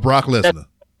or Brock Lesnar.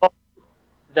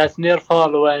 That's near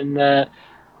fall when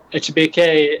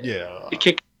HBK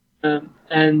kicked him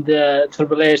and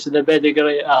Triple H the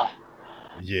pedigree.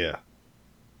 Yeah.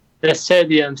 The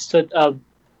stadium stood up.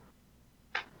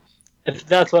 If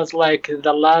that was like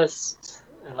the last,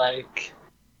 like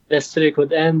the streak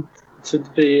would end, it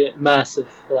would be massive.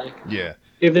 Like, yeah,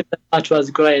 Even the match was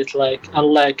great, like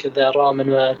unlike the Roman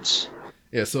match.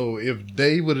 Yeah, so if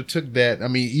they would have took that, I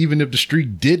mean, even if the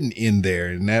streak didn't end there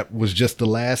and that was just the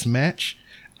last match,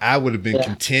 I would have been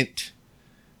content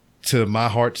to my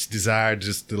heart's desire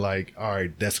just to like, all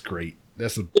right, that's great.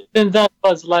 That's a Even that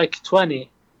was like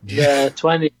 20. The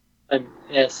 20, and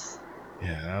yes.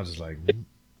 Yeah, I was just like,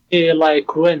 He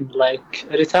like win, like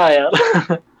retire.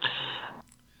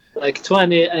 Like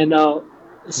 20, I know,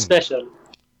 special.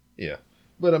 yeah.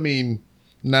 But I mean,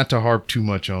 not to harp too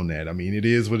much on that. I mean, it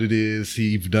is what it is.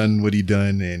 He's done what he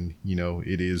done, and you know,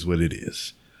 it is what it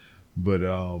is. But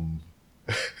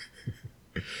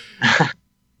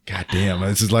God damn,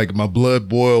 this is like my blood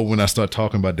boil when I start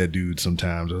talking about that dude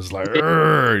sometimes. I was like,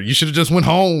 you should have just went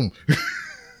home.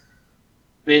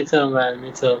 Me too, man,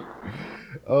 me too.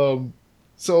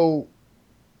 So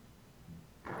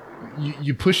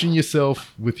you pushing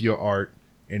yourself with your art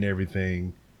and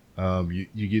everything. You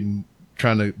getting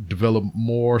trying to develop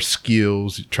more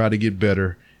skills, try to get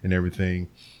better and everything.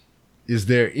 Is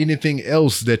there anything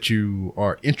else that you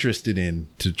are interested in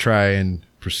to try and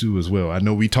pursue as well? I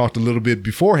know we talked a little bit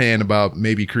beforehand about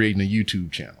maybe creating a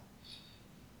YouTube channel.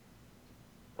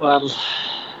 Well,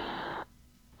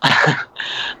 I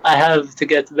have to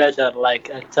get better, like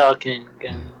at talking,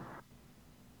 and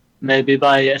maybe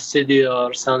buy a studio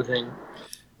or something.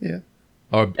 Yeah,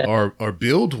 or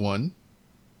build one.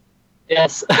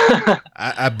 Yes.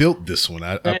 I built this one.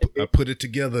 I put it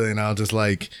together, and I was just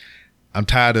like, I'm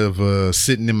tired of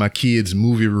sitting in my kids'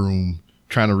 movie room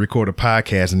trying to record a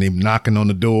podcast, and they knocking on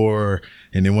the door,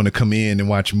 and they want to come in and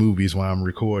watch movies while I'm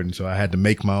recording. So I had to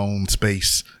make my own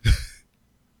space.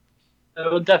 I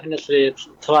will definitely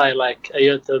try like a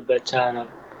YouTube channel,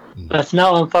 but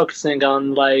now I'm focusing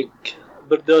on like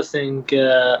producing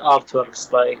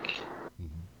artworks, like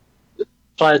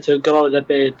try to grow the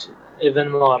page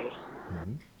even more.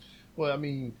 Well, I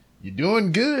mean, you're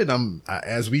doing good.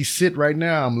 As we sit right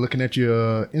now, I'm looking at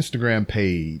your Instagram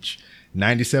page,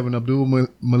 97 Abdul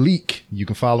Malik. You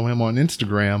can follow him on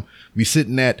Instagram. We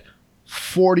sitting at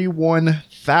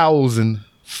 41,000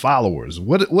 followers.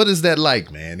 What is that like,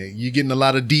 man? You getting a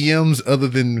lot of DMs other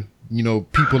than, you know,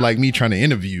 people like me trying to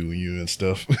interview you and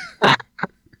stuff?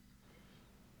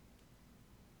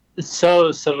 It's so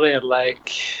surreal.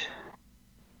 Like,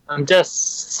 I'm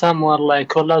just someone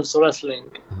like who loves wrestling,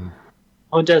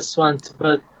 who just want to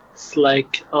put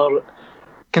like or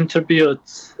contribute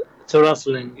to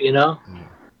wrestling, you know.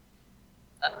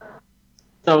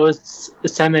 So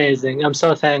it's amazing. I'm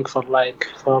so thankful, like,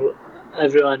 for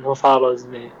everyone who follows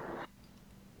me.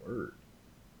 Word.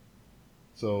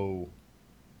 So,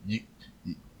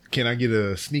 can I get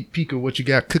a sneak peek of what you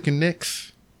got cooking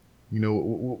next? You know,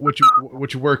 what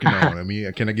you working on? I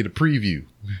mean, can I get a preview?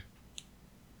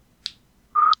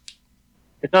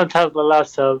 I don't have the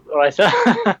laptop right now.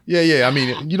 Yeah. I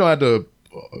mean, you don't have to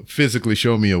physically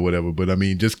show me or whatever, but I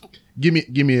mean, just give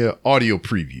me an audio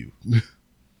preview.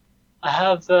 I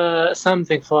have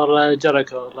something for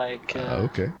Jericho, like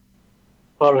okay,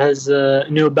 for his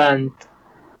new band.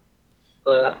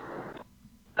 I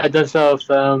don't know if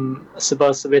I'm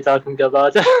supposed to be talking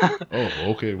about it. Oh,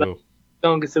 okay, well. It's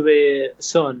going to be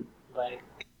soon, like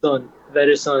soon,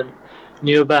 very soon.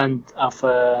 New band of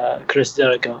Chris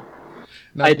Jericho.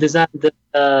 Now, I designed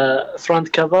the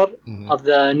front cover of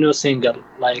the new single,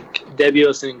 like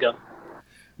debut single.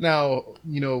 Now,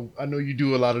 you know, I know you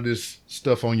do a lot of this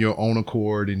stuff on your own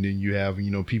accord, and then you have,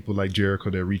 you know, people like Jericho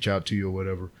that reach out to you or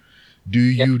whatever. Do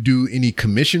you do any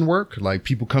commission work? Like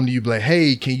people come to you like,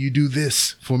 hey, can you do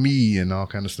this for me and all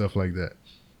kind of stuff like that?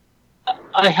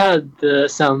 I had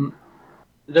some.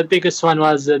 The biggest one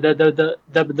was the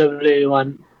WWE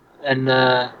one, and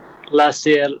last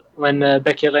year when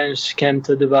Becky Lynch came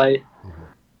to Dubai,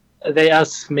 they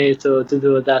asked me to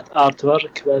do that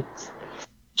artwork, but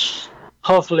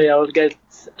hopefully I will get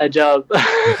a job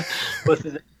with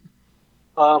them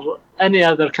or any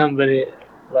other company,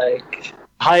 like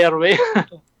hire me.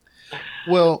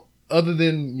 Well, other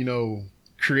than, you know,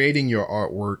 creating your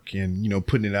artwork and, you know,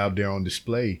 putting it out there on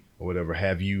display or whatever,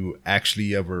 have you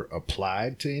actually ever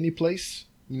applied to any place,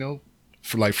 you know,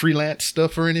 for like freelance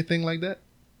stuff or anything like that?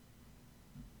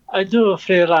 I do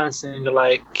freelancing,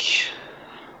 like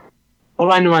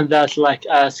for anyone that like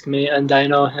ask me and I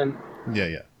know him.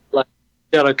 Yeah. Like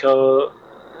Jericho,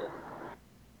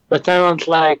 but I want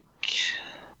like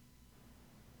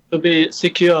to be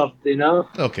secured, you know.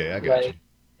 Okay, I got you.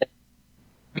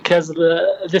 Because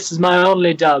this is my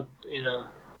only job, you know.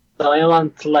 So I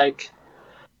want to like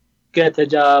get a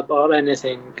job or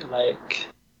anything like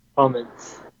from it.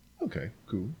 Okay,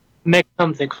 cool. Make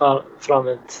something from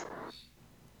it.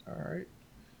 All right.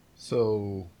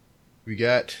 So we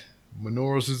got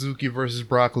Minoru Suzuki versus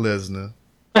Brock Lesnar.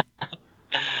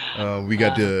 We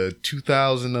got the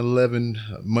 2011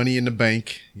 Money in the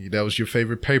Bank. That was your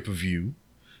favorite pay-per-view.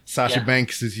 Sasha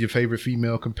Banks is your favorite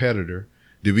female competitor.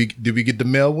 Did we get the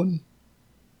male one?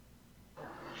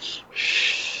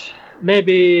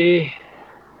 Maybe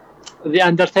The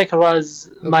Undertaker was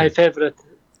my favorite.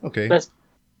 Okay. Best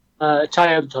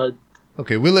childhood.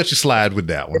 Okay, we'll let you slide with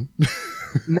that one.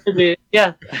 Maybe,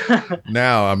 yeah.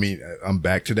 Now, I mean, I'm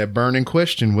back to that burning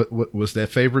question. What was that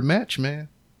favorite match, man?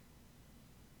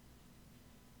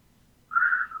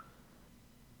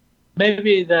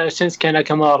 Maybe the Shinsuke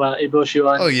Nakamura Ibushi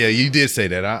one. Oh yeah, you did say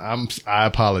that. I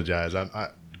apologize. I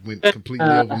went completely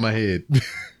over my head.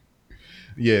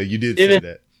 Yeah, you did say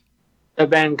that. The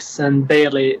Banks and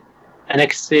Bailey,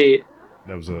 NXT.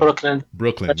 That was Brooklyn.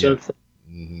 Yeah.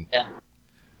 Mm-hmm. Yeah.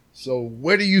 So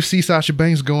where do you see Sasha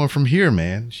Banks going from here,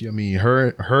 man?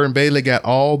 Her and Bailey got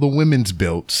all the women's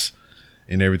belts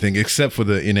and everything, except for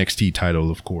the NXT title,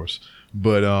 of course.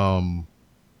 But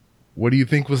what do you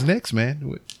think was next,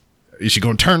 man? Is she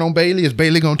going to turn on Bailey? Is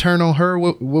Bailey going to turn on her?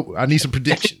 I need some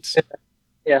predictions.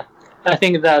 Yeah, I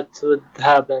think that would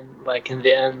happen, like, in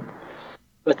the end.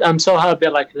 But I'm so happy,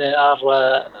 like, they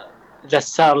are the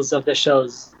stars of the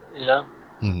shows, you know?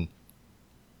 Mm-hmm.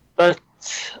 But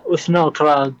with no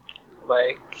crowd,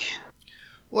 like...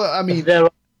 Well, I mean...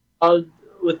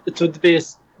 it would be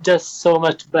just so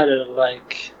much better,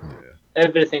 like... Yeah.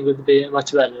 Everything would be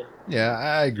much better. Yeah,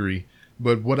 I agree.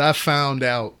 But what I found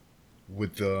out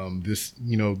with this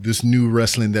new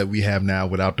wrestling that we have now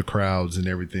without the crowds and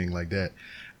everything like that,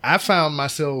 I found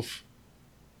myself,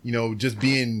 just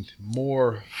being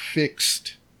more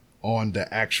fixed on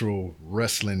the actual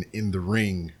wrestling in the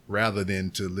ring rather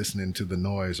than to listening to the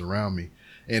noise around me.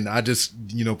 And I just,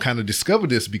 kind of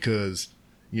discovered this because,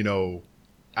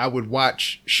 I would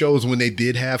watch shows when they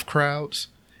did have crowds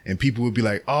and people would be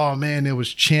like, oh man, they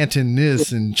was chanting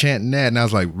this and chanting that. And I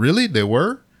was like, really? They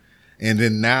were? And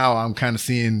then now I'm kind of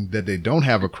seeing that they don't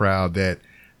have a crowd, that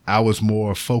I was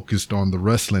more focused on the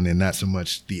wrestling and not so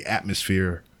much the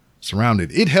atmosphere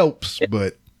surrounded. It helps,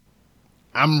 but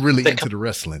I'm really into the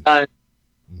wrestling.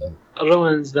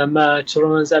 Ruins the match,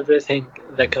 ruins everything,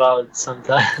 the crowd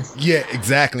sometimes. Yeah,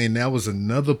 exactly. And that was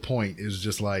another point. It was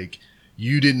just like,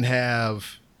 you didn't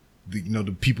have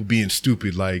the people being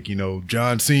stupid, like,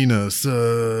 John Cena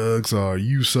sucks or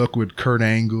you suck with Kurt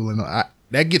Angle. And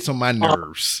that gets on my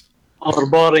nerves. Or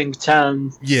boring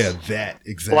chant. Yeah, that,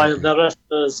 exactly. While the rest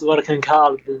is working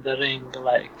hard in the ring,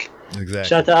 like, exactly.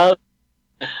 Shut up.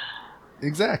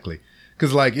 Exactly.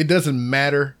 Because, like, it doesn't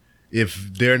matter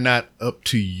if they're not up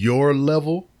to your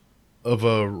level of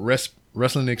a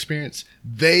wrestling experience.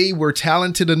 They were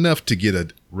talented enough to get a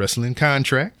wrestling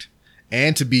contract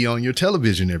and to be on your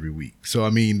television every week. So,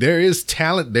 I mean, there is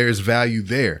talent, there's value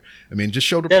there. I mean, just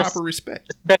show the proper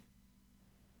respect.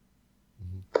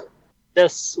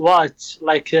 Just watch,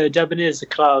 like, a Japanese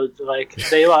crowd, like,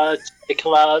 they watch the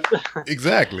crowd.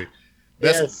 Exactly.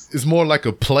 It's more like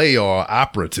a play or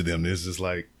opera to them. It's just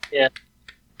like... Yeah.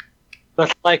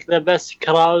 But, like, the best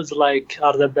crowds, like,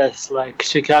 are the best, like,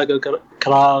 Chicago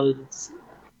crowds,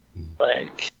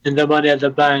 like, in the Money at the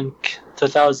Bank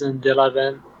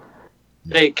 2011.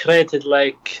 They created,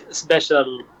 like, a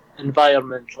special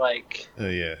environment, like...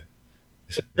 yeah.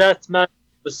 That match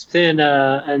was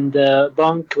Cena and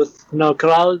Punk with no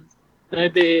crowd,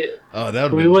 maybe... Oh,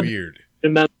 that would be weird.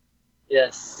 Remember.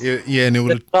 Yes. Yeah, and it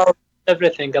would have...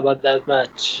 everything about that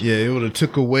match. Yeah, it would have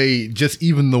took away just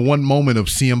even the one moment of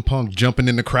CM Punk jumping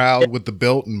in the crowd with the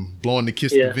belt and blowing the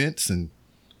kiss to Vince, and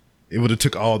it would have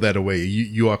took all that away.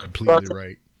 You are completely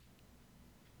right.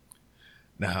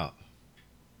 Now,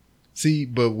 see,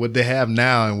 but what they have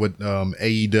now and what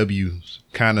AEW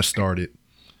kind of started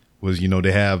was,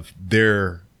 they have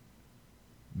their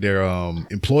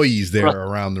employees there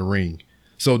around the ring.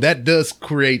 So that does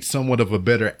create somewhat of a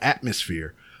better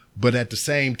atmosphere. But at the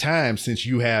same time, since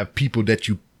you have people that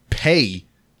you pay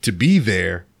to be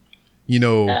there,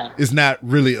 it's not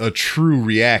really a true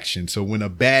reaction. So when a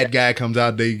bad guy comes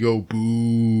out, they go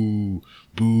boo,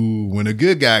 boo. When a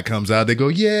good guy comes out, they go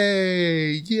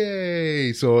yay,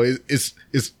 yay. So it's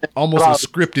almost a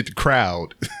scripted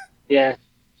crowd. Yeah,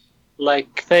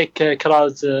 like fake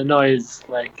crowd noise,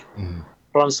 like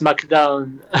from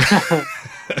SmackDown.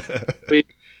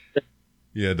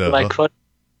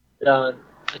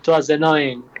 It was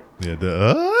annoying. Yeah,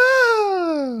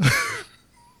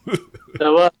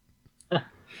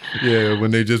 yeah,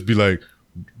 when they just be like,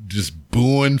 just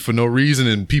booing for no reason,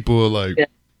 and people are like,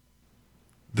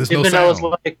 there's no sound. I was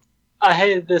like, I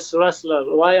hate this wrestler.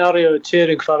 Why are you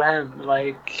cheering for him?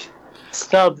 Like,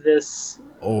 stop this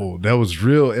Oh, that was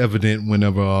real evident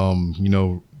whenever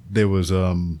there was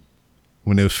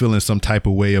when they were feeling some type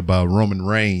of way about Roman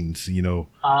Reigns, So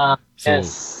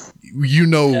Yes.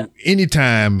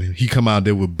 anytime he come out,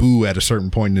 they would boo at a certain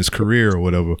point in his career or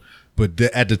whatever. But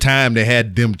at the time, they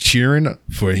had them cheering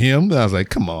for him. I was like,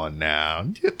 come on now.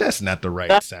 That's not the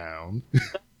right sound.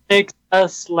 Makes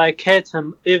us like hate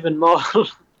him even more.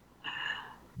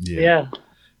 Yeah.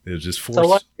 It was just So forced.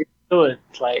 why do you do it?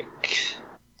 Like,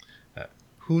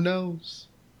 Who knows?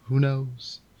 Who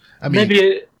knows? I mean,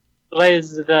 maybe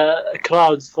raise the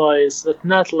crowd's voice, but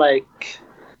not like.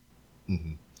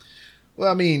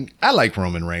 well, I mean, I like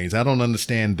Roman Reigns. I don't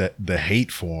understand the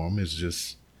hate for him. It's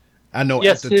just, I know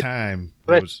Yes, at the time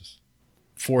it was just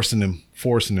forcing him.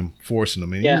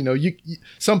 And, Yeah. you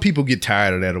some people get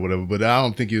tired of that or whatever, but I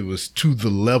don't think it was to the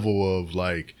level of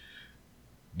like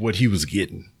what he was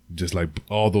getting. Just like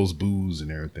all those boos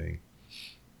and everything.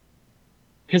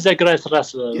 He's a great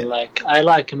wrestler. Yeah. Like, I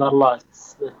like him a lot.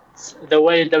 But the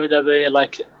way WWE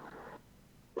like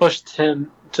pushed him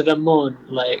to the moon,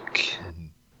 like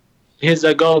he's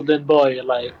a golden boy.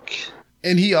 Like,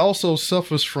 And he also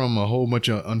suffers from a whole bunch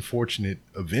of unfortunate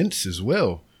events as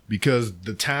well, because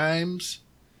the times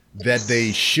that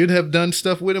they should have done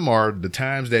stuff with him are the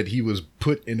times that he was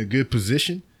put in a good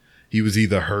position. He was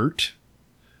either hurt.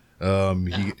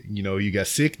 He got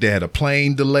sick. They had a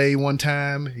plane delay one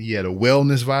time. He had a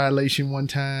wellness violation one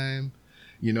time.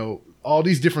 All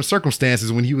these different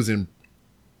circumstances when he was in.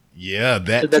 Yeah,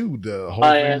 that too. The whole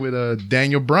thing with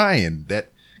Daniel Bryan.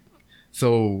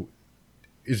 So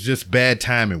it's just bad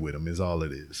timing with him is all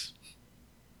it is.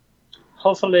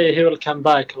 hopefully he will come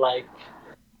back. Like,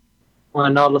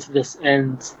 when all of this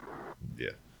ends.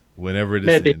 Yeah, whenever this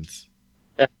Maybe. ends.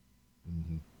 Yeah.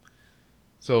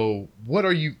 So what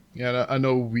are you? I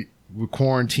know we're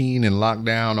quarantined and locked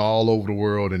down all over the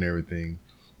world and everything.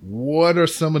 What are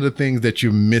some of the things that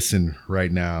you're missing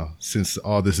right now since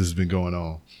all this has been going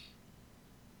on?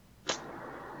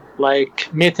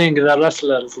 Like, meeting the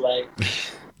wrestlers, like,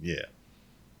 Yeah.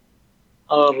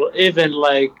 or even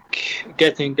like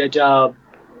getting a job.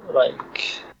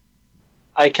 Like,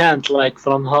 I can't, like,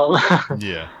 from home.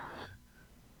 Yeah.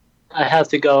 I have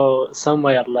to go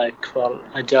somewhere, like, for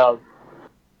a job.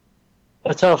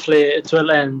 But hopefully it will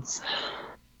end.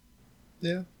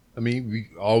 Yeah. I mean,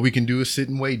 all we can do is sit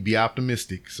and wait, be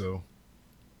optimistic. So,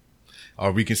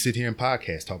 or we can sit here and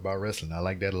podcast, talk about wrestling. I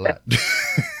like that a lot.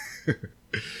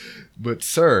 But,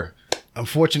 sir,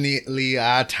 unfortunately,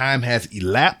 our time has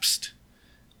elapsed,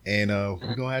 and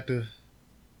we're gonna have to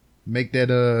make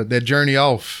that journey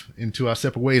off into our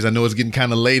separate ways. I know it's getting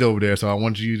kind of late over there, so I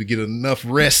want you to get enough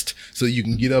rest so you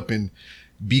can get up and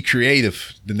be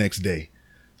creative the next day.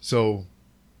 So,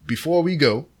 before we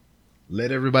go,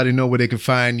 let everybody know where they can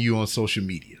find you on social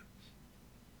media.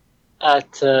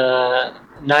 At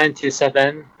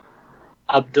 97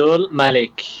 Abdul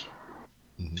Malik.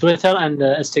 Twitter and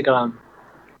Instagram.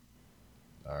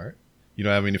 All right. You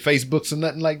don't have any Facebooks or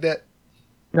nothing like that?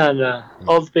 No.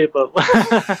 Old people.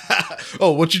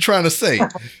 Oh, what you trying to say?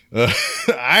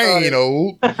 I ain't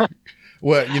old.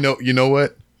 Well, you know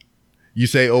what? You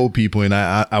say old people, and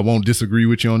I won't disagree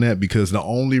with you on that, because the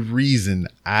only reason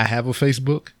I have a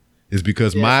Facebook is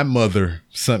because my mother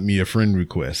sent me a friend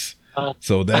request.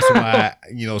 So that's why,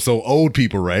 so old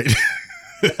people, right?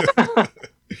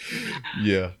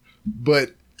 Yeah.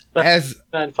 But thanks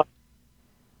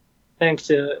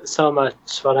so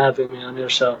much for having me on your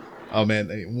show. Oh, man,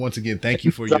 once again, thank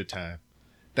you for your time.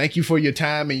 Thank you for your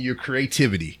time and your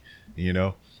creativity,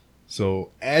 So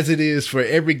as it is for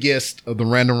every guest of the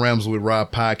Random Rambles with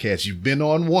Rob podcast, you've been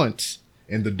on once,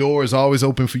 and the door is always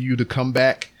open for you to come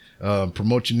back,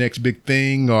 promote your next big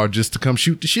thing, or just to come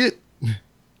shoot the shit.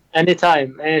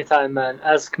 Anytime, man.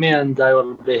 Ask me and I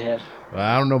will be here. Well,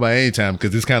 I don't know about any time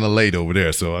because it's kind of late over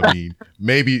there. So, I mean,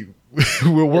 maybe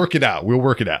we'll work it out.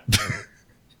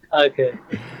 Okay.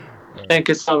 Thank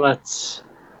you so much.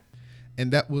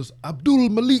 And that was Abdul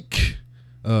Malik,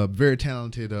 a very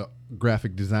talented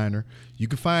graphic designer. You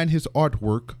can find his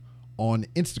artwork on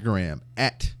Instagram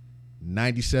at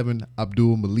 97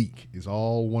 Abdul Malik. It's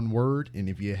all one word. And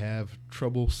if you have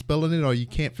trouble spelling it or you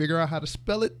can't figure out how to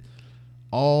spell it,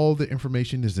 all the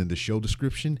information is in the show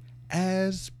description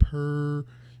as per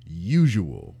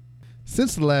usual.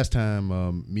 Since the last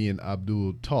time me and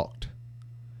Abdul talked,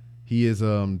 he has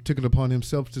took it upon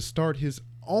himself to start his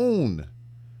own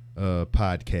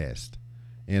podcast.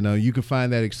 And you can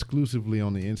find that exclusively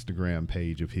on the Instagram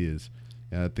page of his.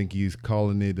 I think he's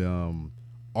calling it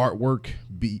Artwork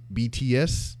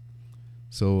BTS.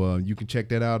 So you can check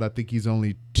that out. I think he's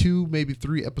only 2, maybe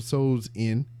 3 episodes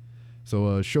in.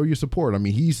 So show your support. I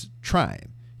mean, he's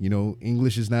trying.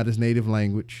 English is not his native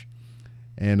language,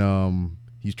 and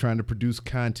he's trying to produce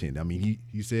content. I mean,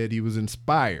 he said he was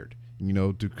inspired,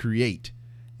 to create,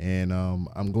 and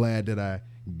I'm glad that I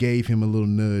gave him a little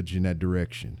nudge in that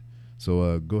direction.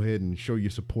 So go ahead and show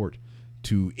your support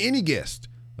to any guest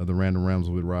of the Random Rambles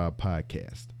with Rob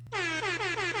podcast.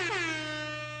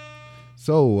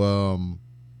 So,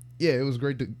 it was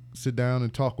great to sit down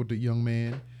and talk with the young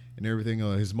man and everything,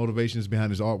 his motivations behind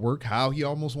his artwork, how he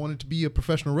almost wanted to be a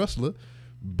professional wrestler,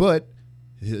 but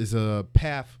his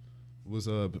path was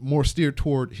more steered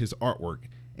toward his artwork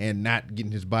and not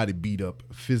getting his body beat up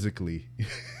physically,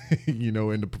 in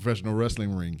the professional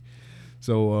wrestling ring.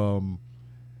 So,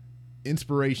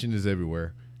 inspiration is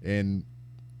everywhere, and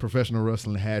professional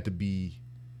wrestling happened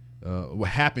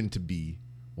to be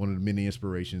one of the many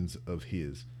inspirations of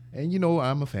his. And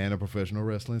I'm a fan of professional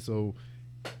wrestling, so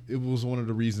it was one of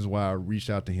the reasons why I reached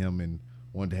out to him and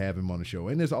wanted to have him on the show.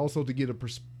 And it's also to get a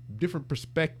different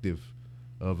perspective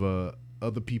of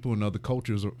other people and other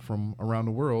cultures from around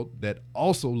the world that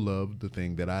also love the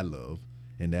thing that I love,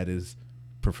 and that is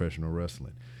professional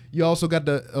wrestling. You also got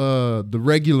the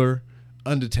regular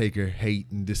Undertaker hate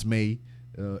and dismay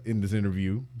in this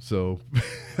interview, so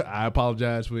I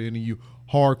apologize for any of you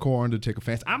hardcore Undertaker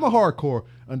fans. I'm a hardcore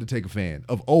Undertaker fan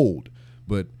of old,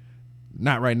 but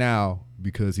not right now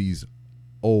because he's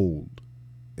old,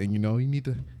 and you need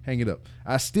to hang it up.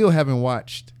 I still haven't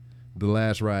watched the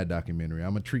Last Ride documentary.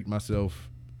 I'm gonna treat myself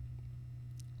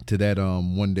to that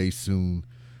one day soon.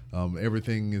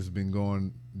 Everything has been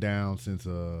going down since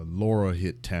Laura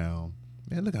hit town.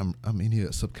 Man, look, I'm in here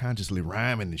subconsciously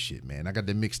rhyming this shit, man. I got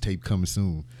that mixtape coming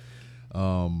soon.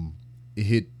 It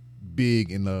hit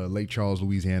big in Lake Charles,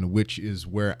 Louisiana, which is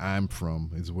where I'm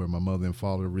from. Is where my mother and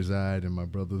father reside, and my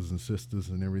brothers and sisters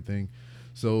and everything.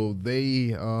 So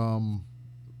they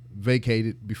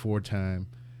vacated before time.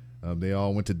 They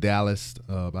all went to Dallas.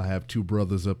 I have two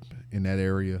brothers up in that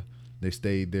area. They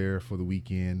stayed there for the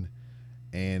weekend,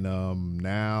 and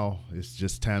now it's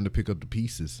just time to pick up the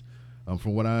pieces.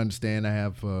 From what I understand, I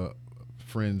have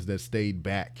friends that stayed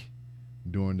back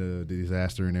during the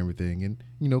disaster and everything,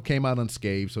 and came out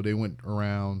unscathed. So they went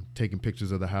around taking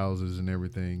pictures of the houses and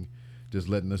everything, just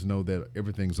letting us know that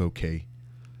everything's okay.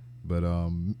 But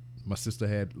my sister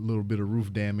had a little bit of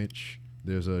roof damage.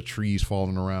 There's trees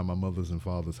falling around my mother's and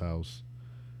father's house.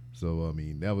 So I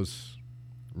mean, that was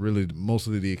really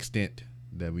mostly the extent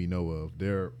that we know of.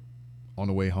 They're on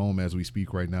the way home as we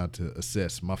speak right now to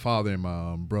assess. My father and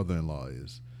my brother-in-law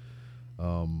is.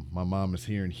 My mom is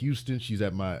here in Houston. She's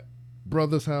at my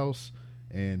brother's house,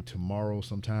 and tomorrow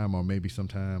sometime, or maybe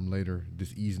sometime later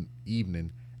this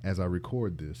evening as I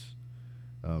record this,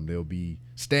 they'll be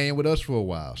staying with us for a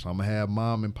while. So I'm gonna have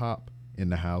mom and pop in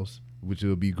the house, which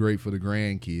will be great for the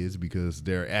grandkids because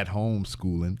they're at home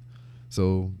schooling,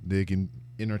 so they can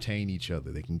entertain each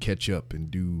other. They can catch up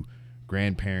and do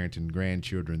grandparent and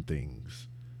grandchildren things.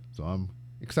 So I'm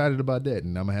excited about that,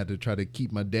 and I'm gonna have to try to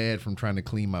keep my dad from trying to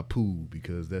clean my pool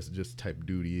because that's just the type of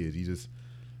dude he is. He just,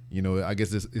 I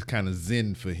guess it's kind of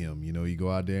zen for him. You go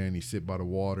out there and he sit by the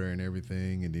water and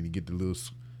everything, and then he get the little,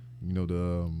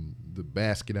 the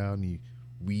basket out and he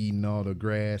weeding all the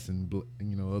grass and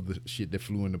other shit that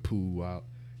flew in the pool out.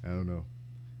 I don't know.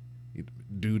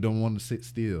 Dude don't want to sit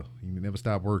still. He never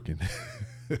stop working.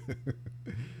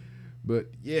 But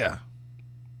yeah.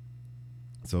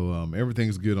 So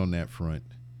everything's good on that front,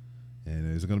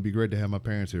 and it's gonna be great to have my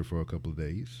parents here for a couple of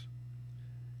days.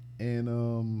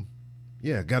 And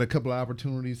got a couple of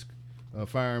opportunities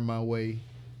firing my way.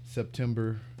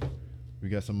 September, we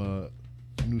got some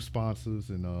new sponsors,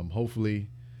 and hopefully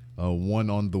one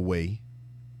on the way.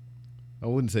 I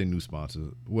wouldn't say new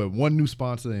sponsors. Well, one new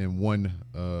sponsor and one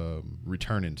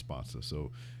returning sponsor.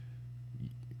 So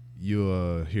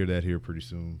you'll hear that here pretty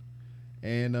soon.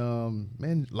 And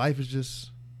man, life is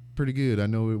just pretty good. I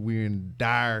know we're in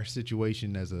dire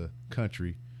situation as a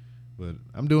country, but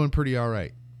I'm doing pretty all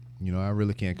right. I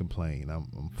really can't complain.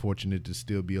 I'm fortunate to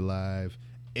still be alive,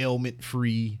 ailment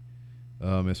free,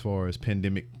 as far as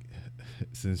pandemic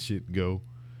since shit go.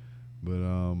 But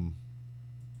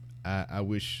I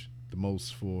wish the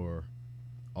most for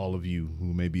all of you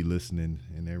who may be listening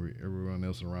and everyone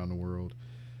else around the world.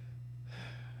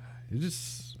 I'm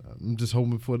just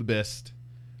hoping for the best,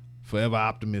 forever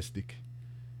optimistic,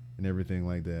 and everything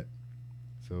like that.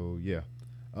 So yeah,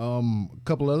 a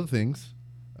couple other things.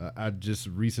 I just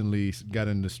recently got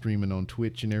into streaming on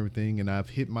Twitch and everything, and I've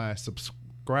hit my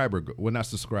follower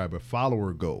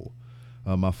goal.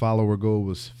 My follower goal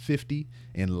was 50,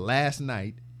 and last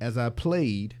night, as I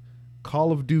played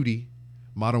Call of Duty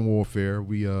Modern Warfare,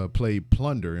 we played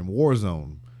Plunder in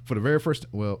Warzone for the very first.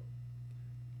 Well,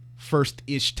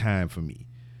 first-ish time for me.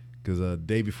 Because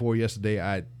day before yesterday,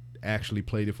 I actually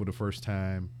played it for the first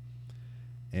time.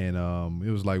 And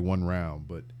it was like one round.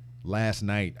 But last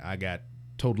night, I got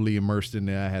totally immersed in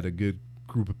there. I had a good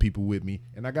group of people with me.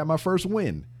 And I got my first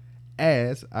win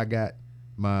as I got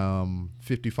my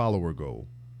 50 follower goal.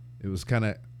 It was kind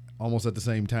of almost at the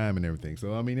same time and everything.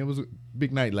 So, I mean, it was a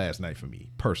big night last night for me,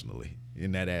 personally,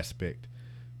 in that aspect.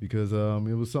 Because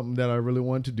it was something that I really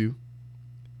wanted to do.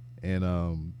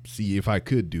 And see if I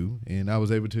could do. And I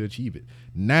was able to achieve it.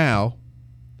 Now,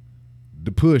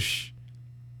 the push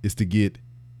is to get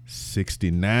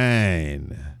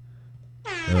 69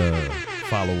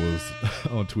 followers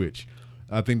on Twitch.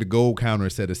 I think the goal counter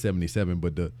is set at 77,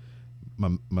 but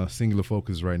my singular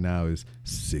focus right now is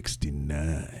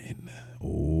 69.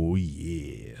 Oh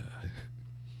yeah.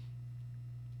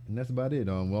 And that's about it.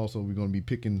 We're going to be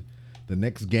picking the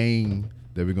next game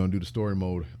that we're going to do the story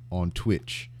mode on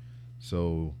Twitch.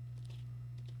 So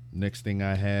next thing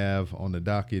I have on the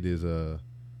docket is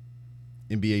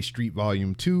NBA Street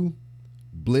Volume 2,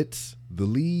 Blitz, The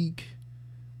League,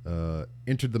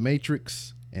 Enter the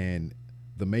Matrix, and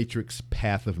The Matrix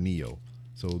Path of Neo.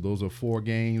 So those are 4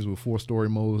 games with 4 story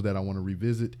modes that I want to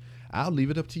revisit. I'll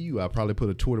leave it up to you. I'll probably put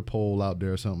a Twitter poll out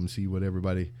there or something, see what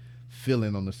everybody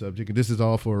feeling on the subject. And this is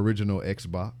all for original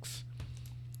Xbox.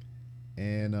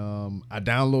 And I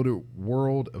downloaded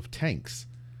World of Tanks.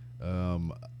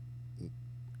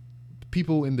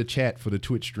 People in the chat for the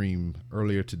Twitch stream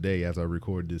earlier today, as I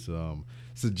record this,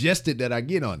 suggested that I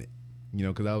get on it. You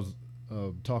know, because I was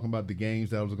talking about the games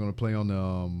that I was going to play on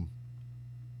the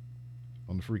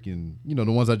freaking, you know,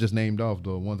 the ones I just named off,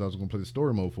 the ones I was going to play the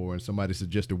story mode for, and somebody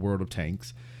suggested World of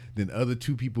Tanks. Then other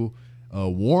 2 people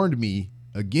warned me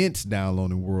against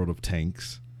downloading World of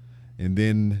Tanks, and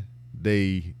then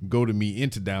they goaded me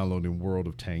into downloading World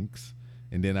of Tanks.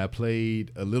 And then I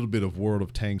played a little bit of World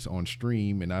of Tanks on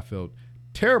stream, and I felt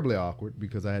terribly awkward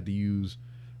because I had to use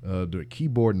the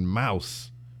keyboard and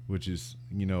mouse, which is,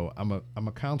 you know, I'm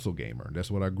a console gamer.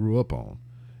 That's what I grew up on,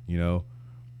 you know.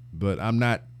 But I'm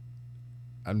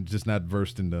just not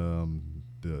versed in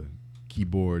the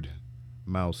keyboard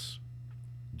mouse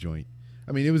joint.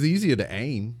 I mean, it was easier to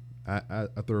aim. I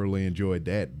thoroughly enjoyed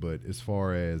that. But as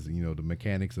far as, you know, the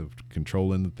mechanics of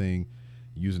controlling the thing,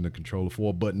 using the controller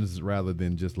 4 buttons rather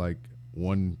than just like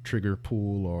one trigger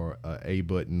pull or a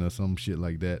button or some shit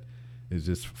like that is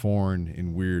just foreign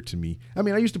and weird to me. I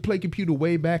mean, I used to play computer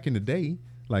way back in the day.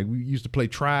 Like, we used to play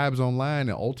Tribes online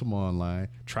and Ultima Online.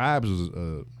 Tribes was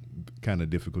kind of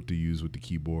difficult to use with the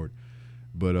keyboard,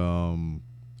 but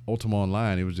Ultima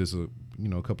Online, it was just a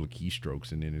couple of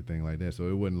keystrokes and anything like that. So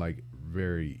it wasn't like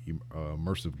very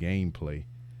immersive gameplay.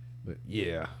 But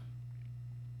yeah,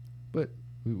 but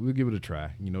we'll give it a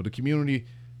try. You know, the community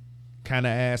kind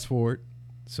of asked for it,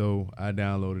 so I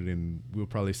downloaded it, and we'll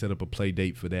probably set up a play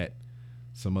date for that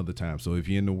some other time. So if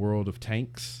you're in the World of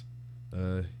Tanks,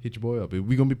 hit your boy up. We're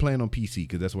going to be playing on PC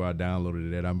because that's where I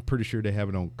downloaded it at. I'm pretty sure they have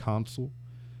it on console,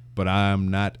 but I'm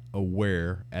not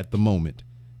aware at the moment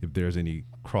if there's any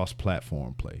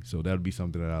cross-platform play. So that'll be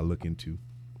something that I'll look into,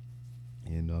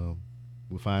 and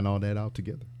we'll find all that out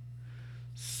together.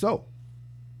 So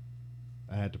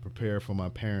I had to prepare for my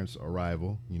parents'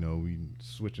 arrival. You know, we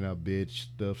switching out bed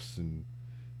stuffs and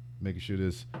making sure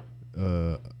there's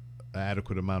an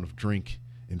adequate amount of drink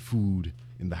and food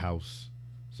in the house.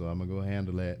 So I'm going to go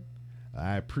handle that.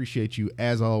 I appreciate you,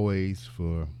 as always,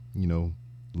 for, you know,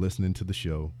 listening to the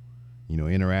show, you know,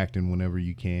 interacting whenever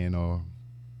you can, or,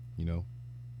 you know,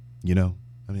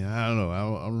 I mean, I don't know. I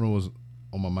don't know what's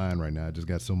on my mind right now. I just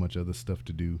got so much other stuff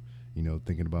to do, you know,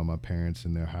 thinking about my parents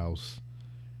and their house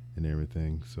and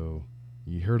everything. So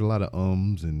you heard a lot of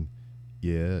ums and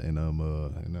yeah, and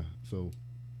so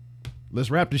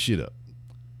let's wrap this shit up.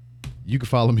 You can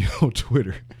follow me on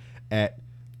Twitter at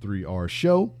 3R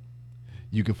Show.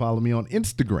 You can follow me on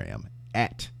Instagram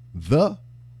at the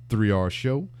 3R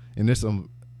Show. And there's some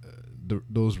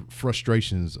those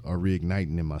frustrations are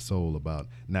reigniting in my soul about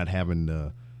not having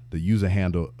the user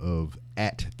handle of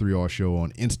at 3R Show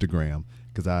on Instagram,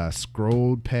 because I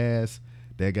scrolled past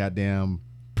that goddamn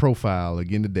profile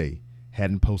again today.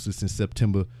 Hadn't posted since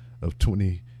September of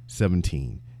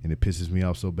 2017, and it pisses me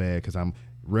off so bad because I'm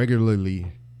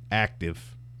regularly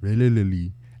active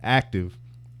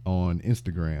on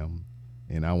Instagram,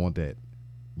 and I want that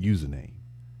username.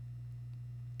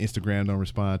 Instagram don't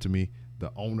respond to me.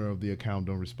 The owner of the account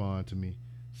don't respond to me.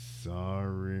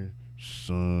 Sorry,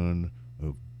 son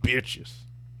of bitches.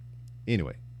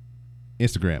 Anyway,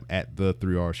 Instagram at the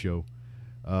 3R Show.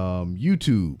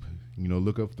 YouTube, you know,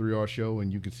 look up 3R Show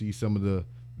and you can see some of the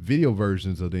video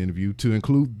versions of the interview, to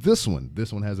include this one.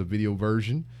 This one has a video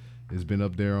version. It's been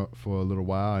up there for a little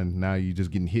while, and now you're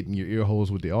just getting hit in your ear holes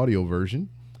with the audio version.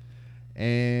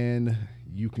 And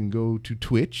you can go to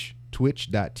Twitch,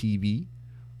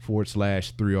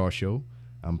 twitch.tv/3R Show.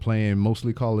 I'm playing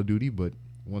mostly Call of Duty, but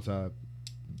once I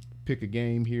pick a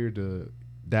game here to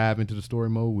dive into the story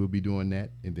mode, we'll be doing that,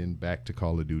 and then back to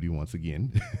Call of Duty once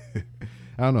again.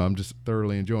 I don't know. I'm just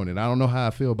thoroughly enjoying it. I don't know how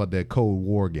I feel about that Cold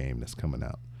War game that's coming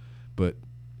out, but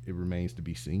it remains to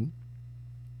be seen.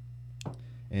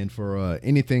 And for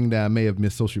anything that I may have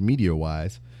missed social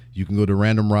media-wise, you can go to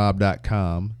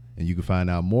randomrob.com, and you can find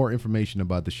out more information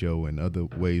about the show and other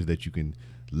ways that you can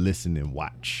listen and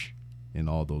watch and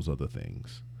all those other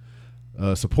things.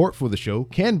 Support for the show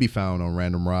can be found on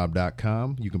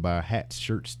randomrob.com. You can buy hats,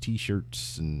 shirts,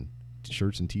 t-shirts, and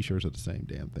t-shirts are the same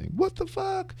damn thing. What the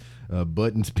fuck?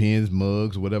 Buttons, pins,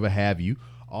 mugs, whatever have you.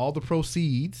 All the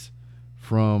proceeds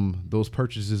from those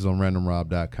purchases on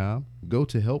randomrob.com go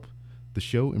to help the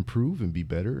show improve and be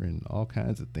better and all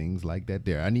kinds of things like that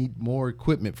there. I need more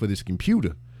equipment for this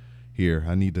computer here.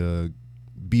 I need to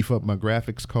beef up my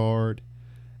graphics card,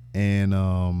 and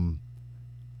I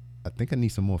think I need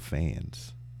some more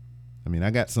fans. I mean,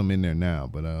 I got some in there now,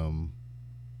 but I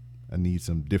need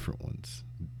some different ones.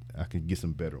 I can get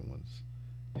some better ones.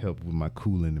 Help with my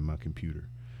cooling in my computer.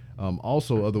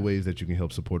 Also, other ways that you can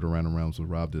help support Random Realms with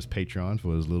Rob, there's Patreon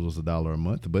for as little as $1 a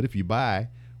month. But if you buy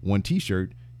one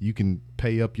t-shirt, you can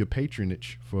pay up your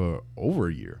patronage for over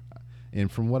a year.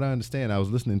 And from what I understand, I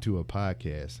was listening to a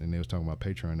podcast and they was talking about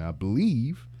Patreon. I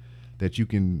believe that you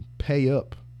can pay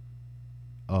up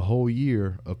a whole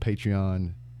year of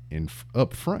Patreon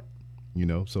up front, you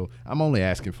know. So I'm only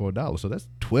asking for $1. So that's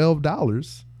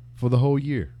 $12 for the whole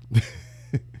year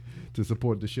to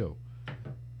support the show.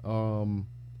 You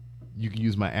can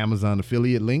use my Amazon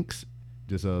affiliate links.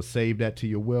 Just save that to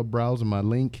your web browser, my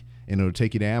link, and it'll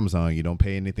take you to Amazon. You don't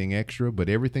pay anything extra, but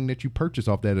everything that you purchase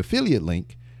off that affiliate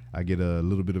link, I get a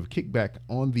little bit of a kickback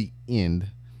on the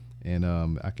end, and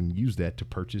I can use that to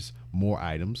purchase more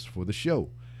items for the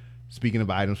show. Speaking of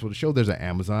items for the show, there's an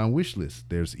Amazon wish list.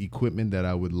 There's equipment that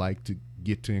I would like to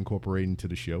get to incorporate into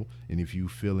the show, and if you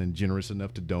feeling generous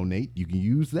enough to donate, you can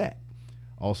use that.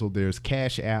 Also, there's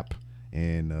Cash App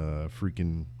and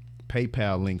freaking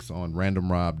PayPal links on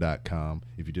randomrob.com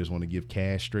if you just want to give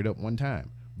cash straight up one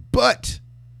time. But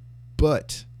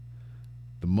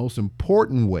the most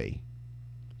important way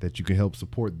that you can help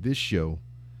support this show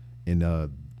and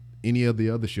any of the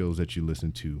other shows that you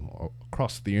listen to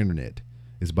across the internet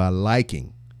is by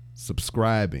liking,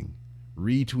 subscribing,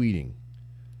 retweeting,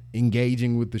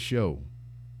 engaging with the show,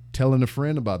 telling a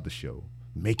friend about the show,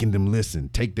 making them listen,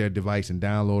 take their device and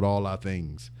download all our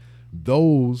things.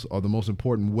 Those are the most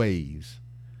important ways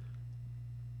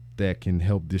that can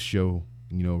help this show,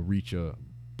 you know, reach a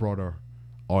broader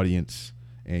audience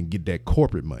and get that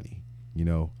corporate money. You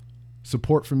know,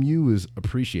 support from you is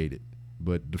appreciated,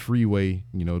 but the free way,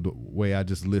 you know, the way I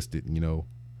just listed, you know,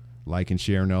 like and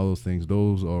sharing all those things,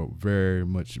 those are very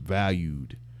much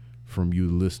valued from you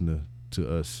listener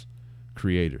to us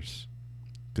creators.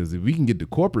 Because if we can get the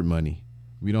corporate money,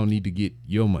 we don't need to get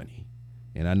your money.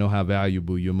 And I know how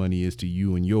valuable your money is to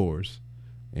you and yours.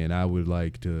 And I would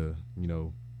like to, you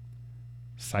know,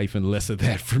 siphon less of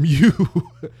that from you.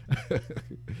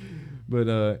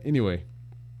 But anyway,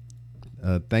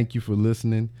 thank you for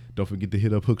listening. Don't forget to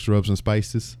hit up Hooks, Rubs, and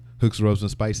Spices,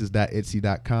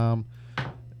 hooksrubsandspices.etsy.com,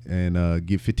 and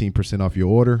get 15% off your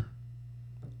order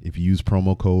if you use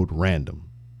promo code RANDOM.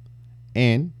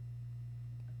 And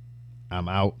I'm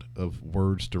out of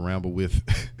words to ramble with,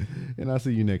 and I'll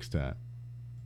see you next time.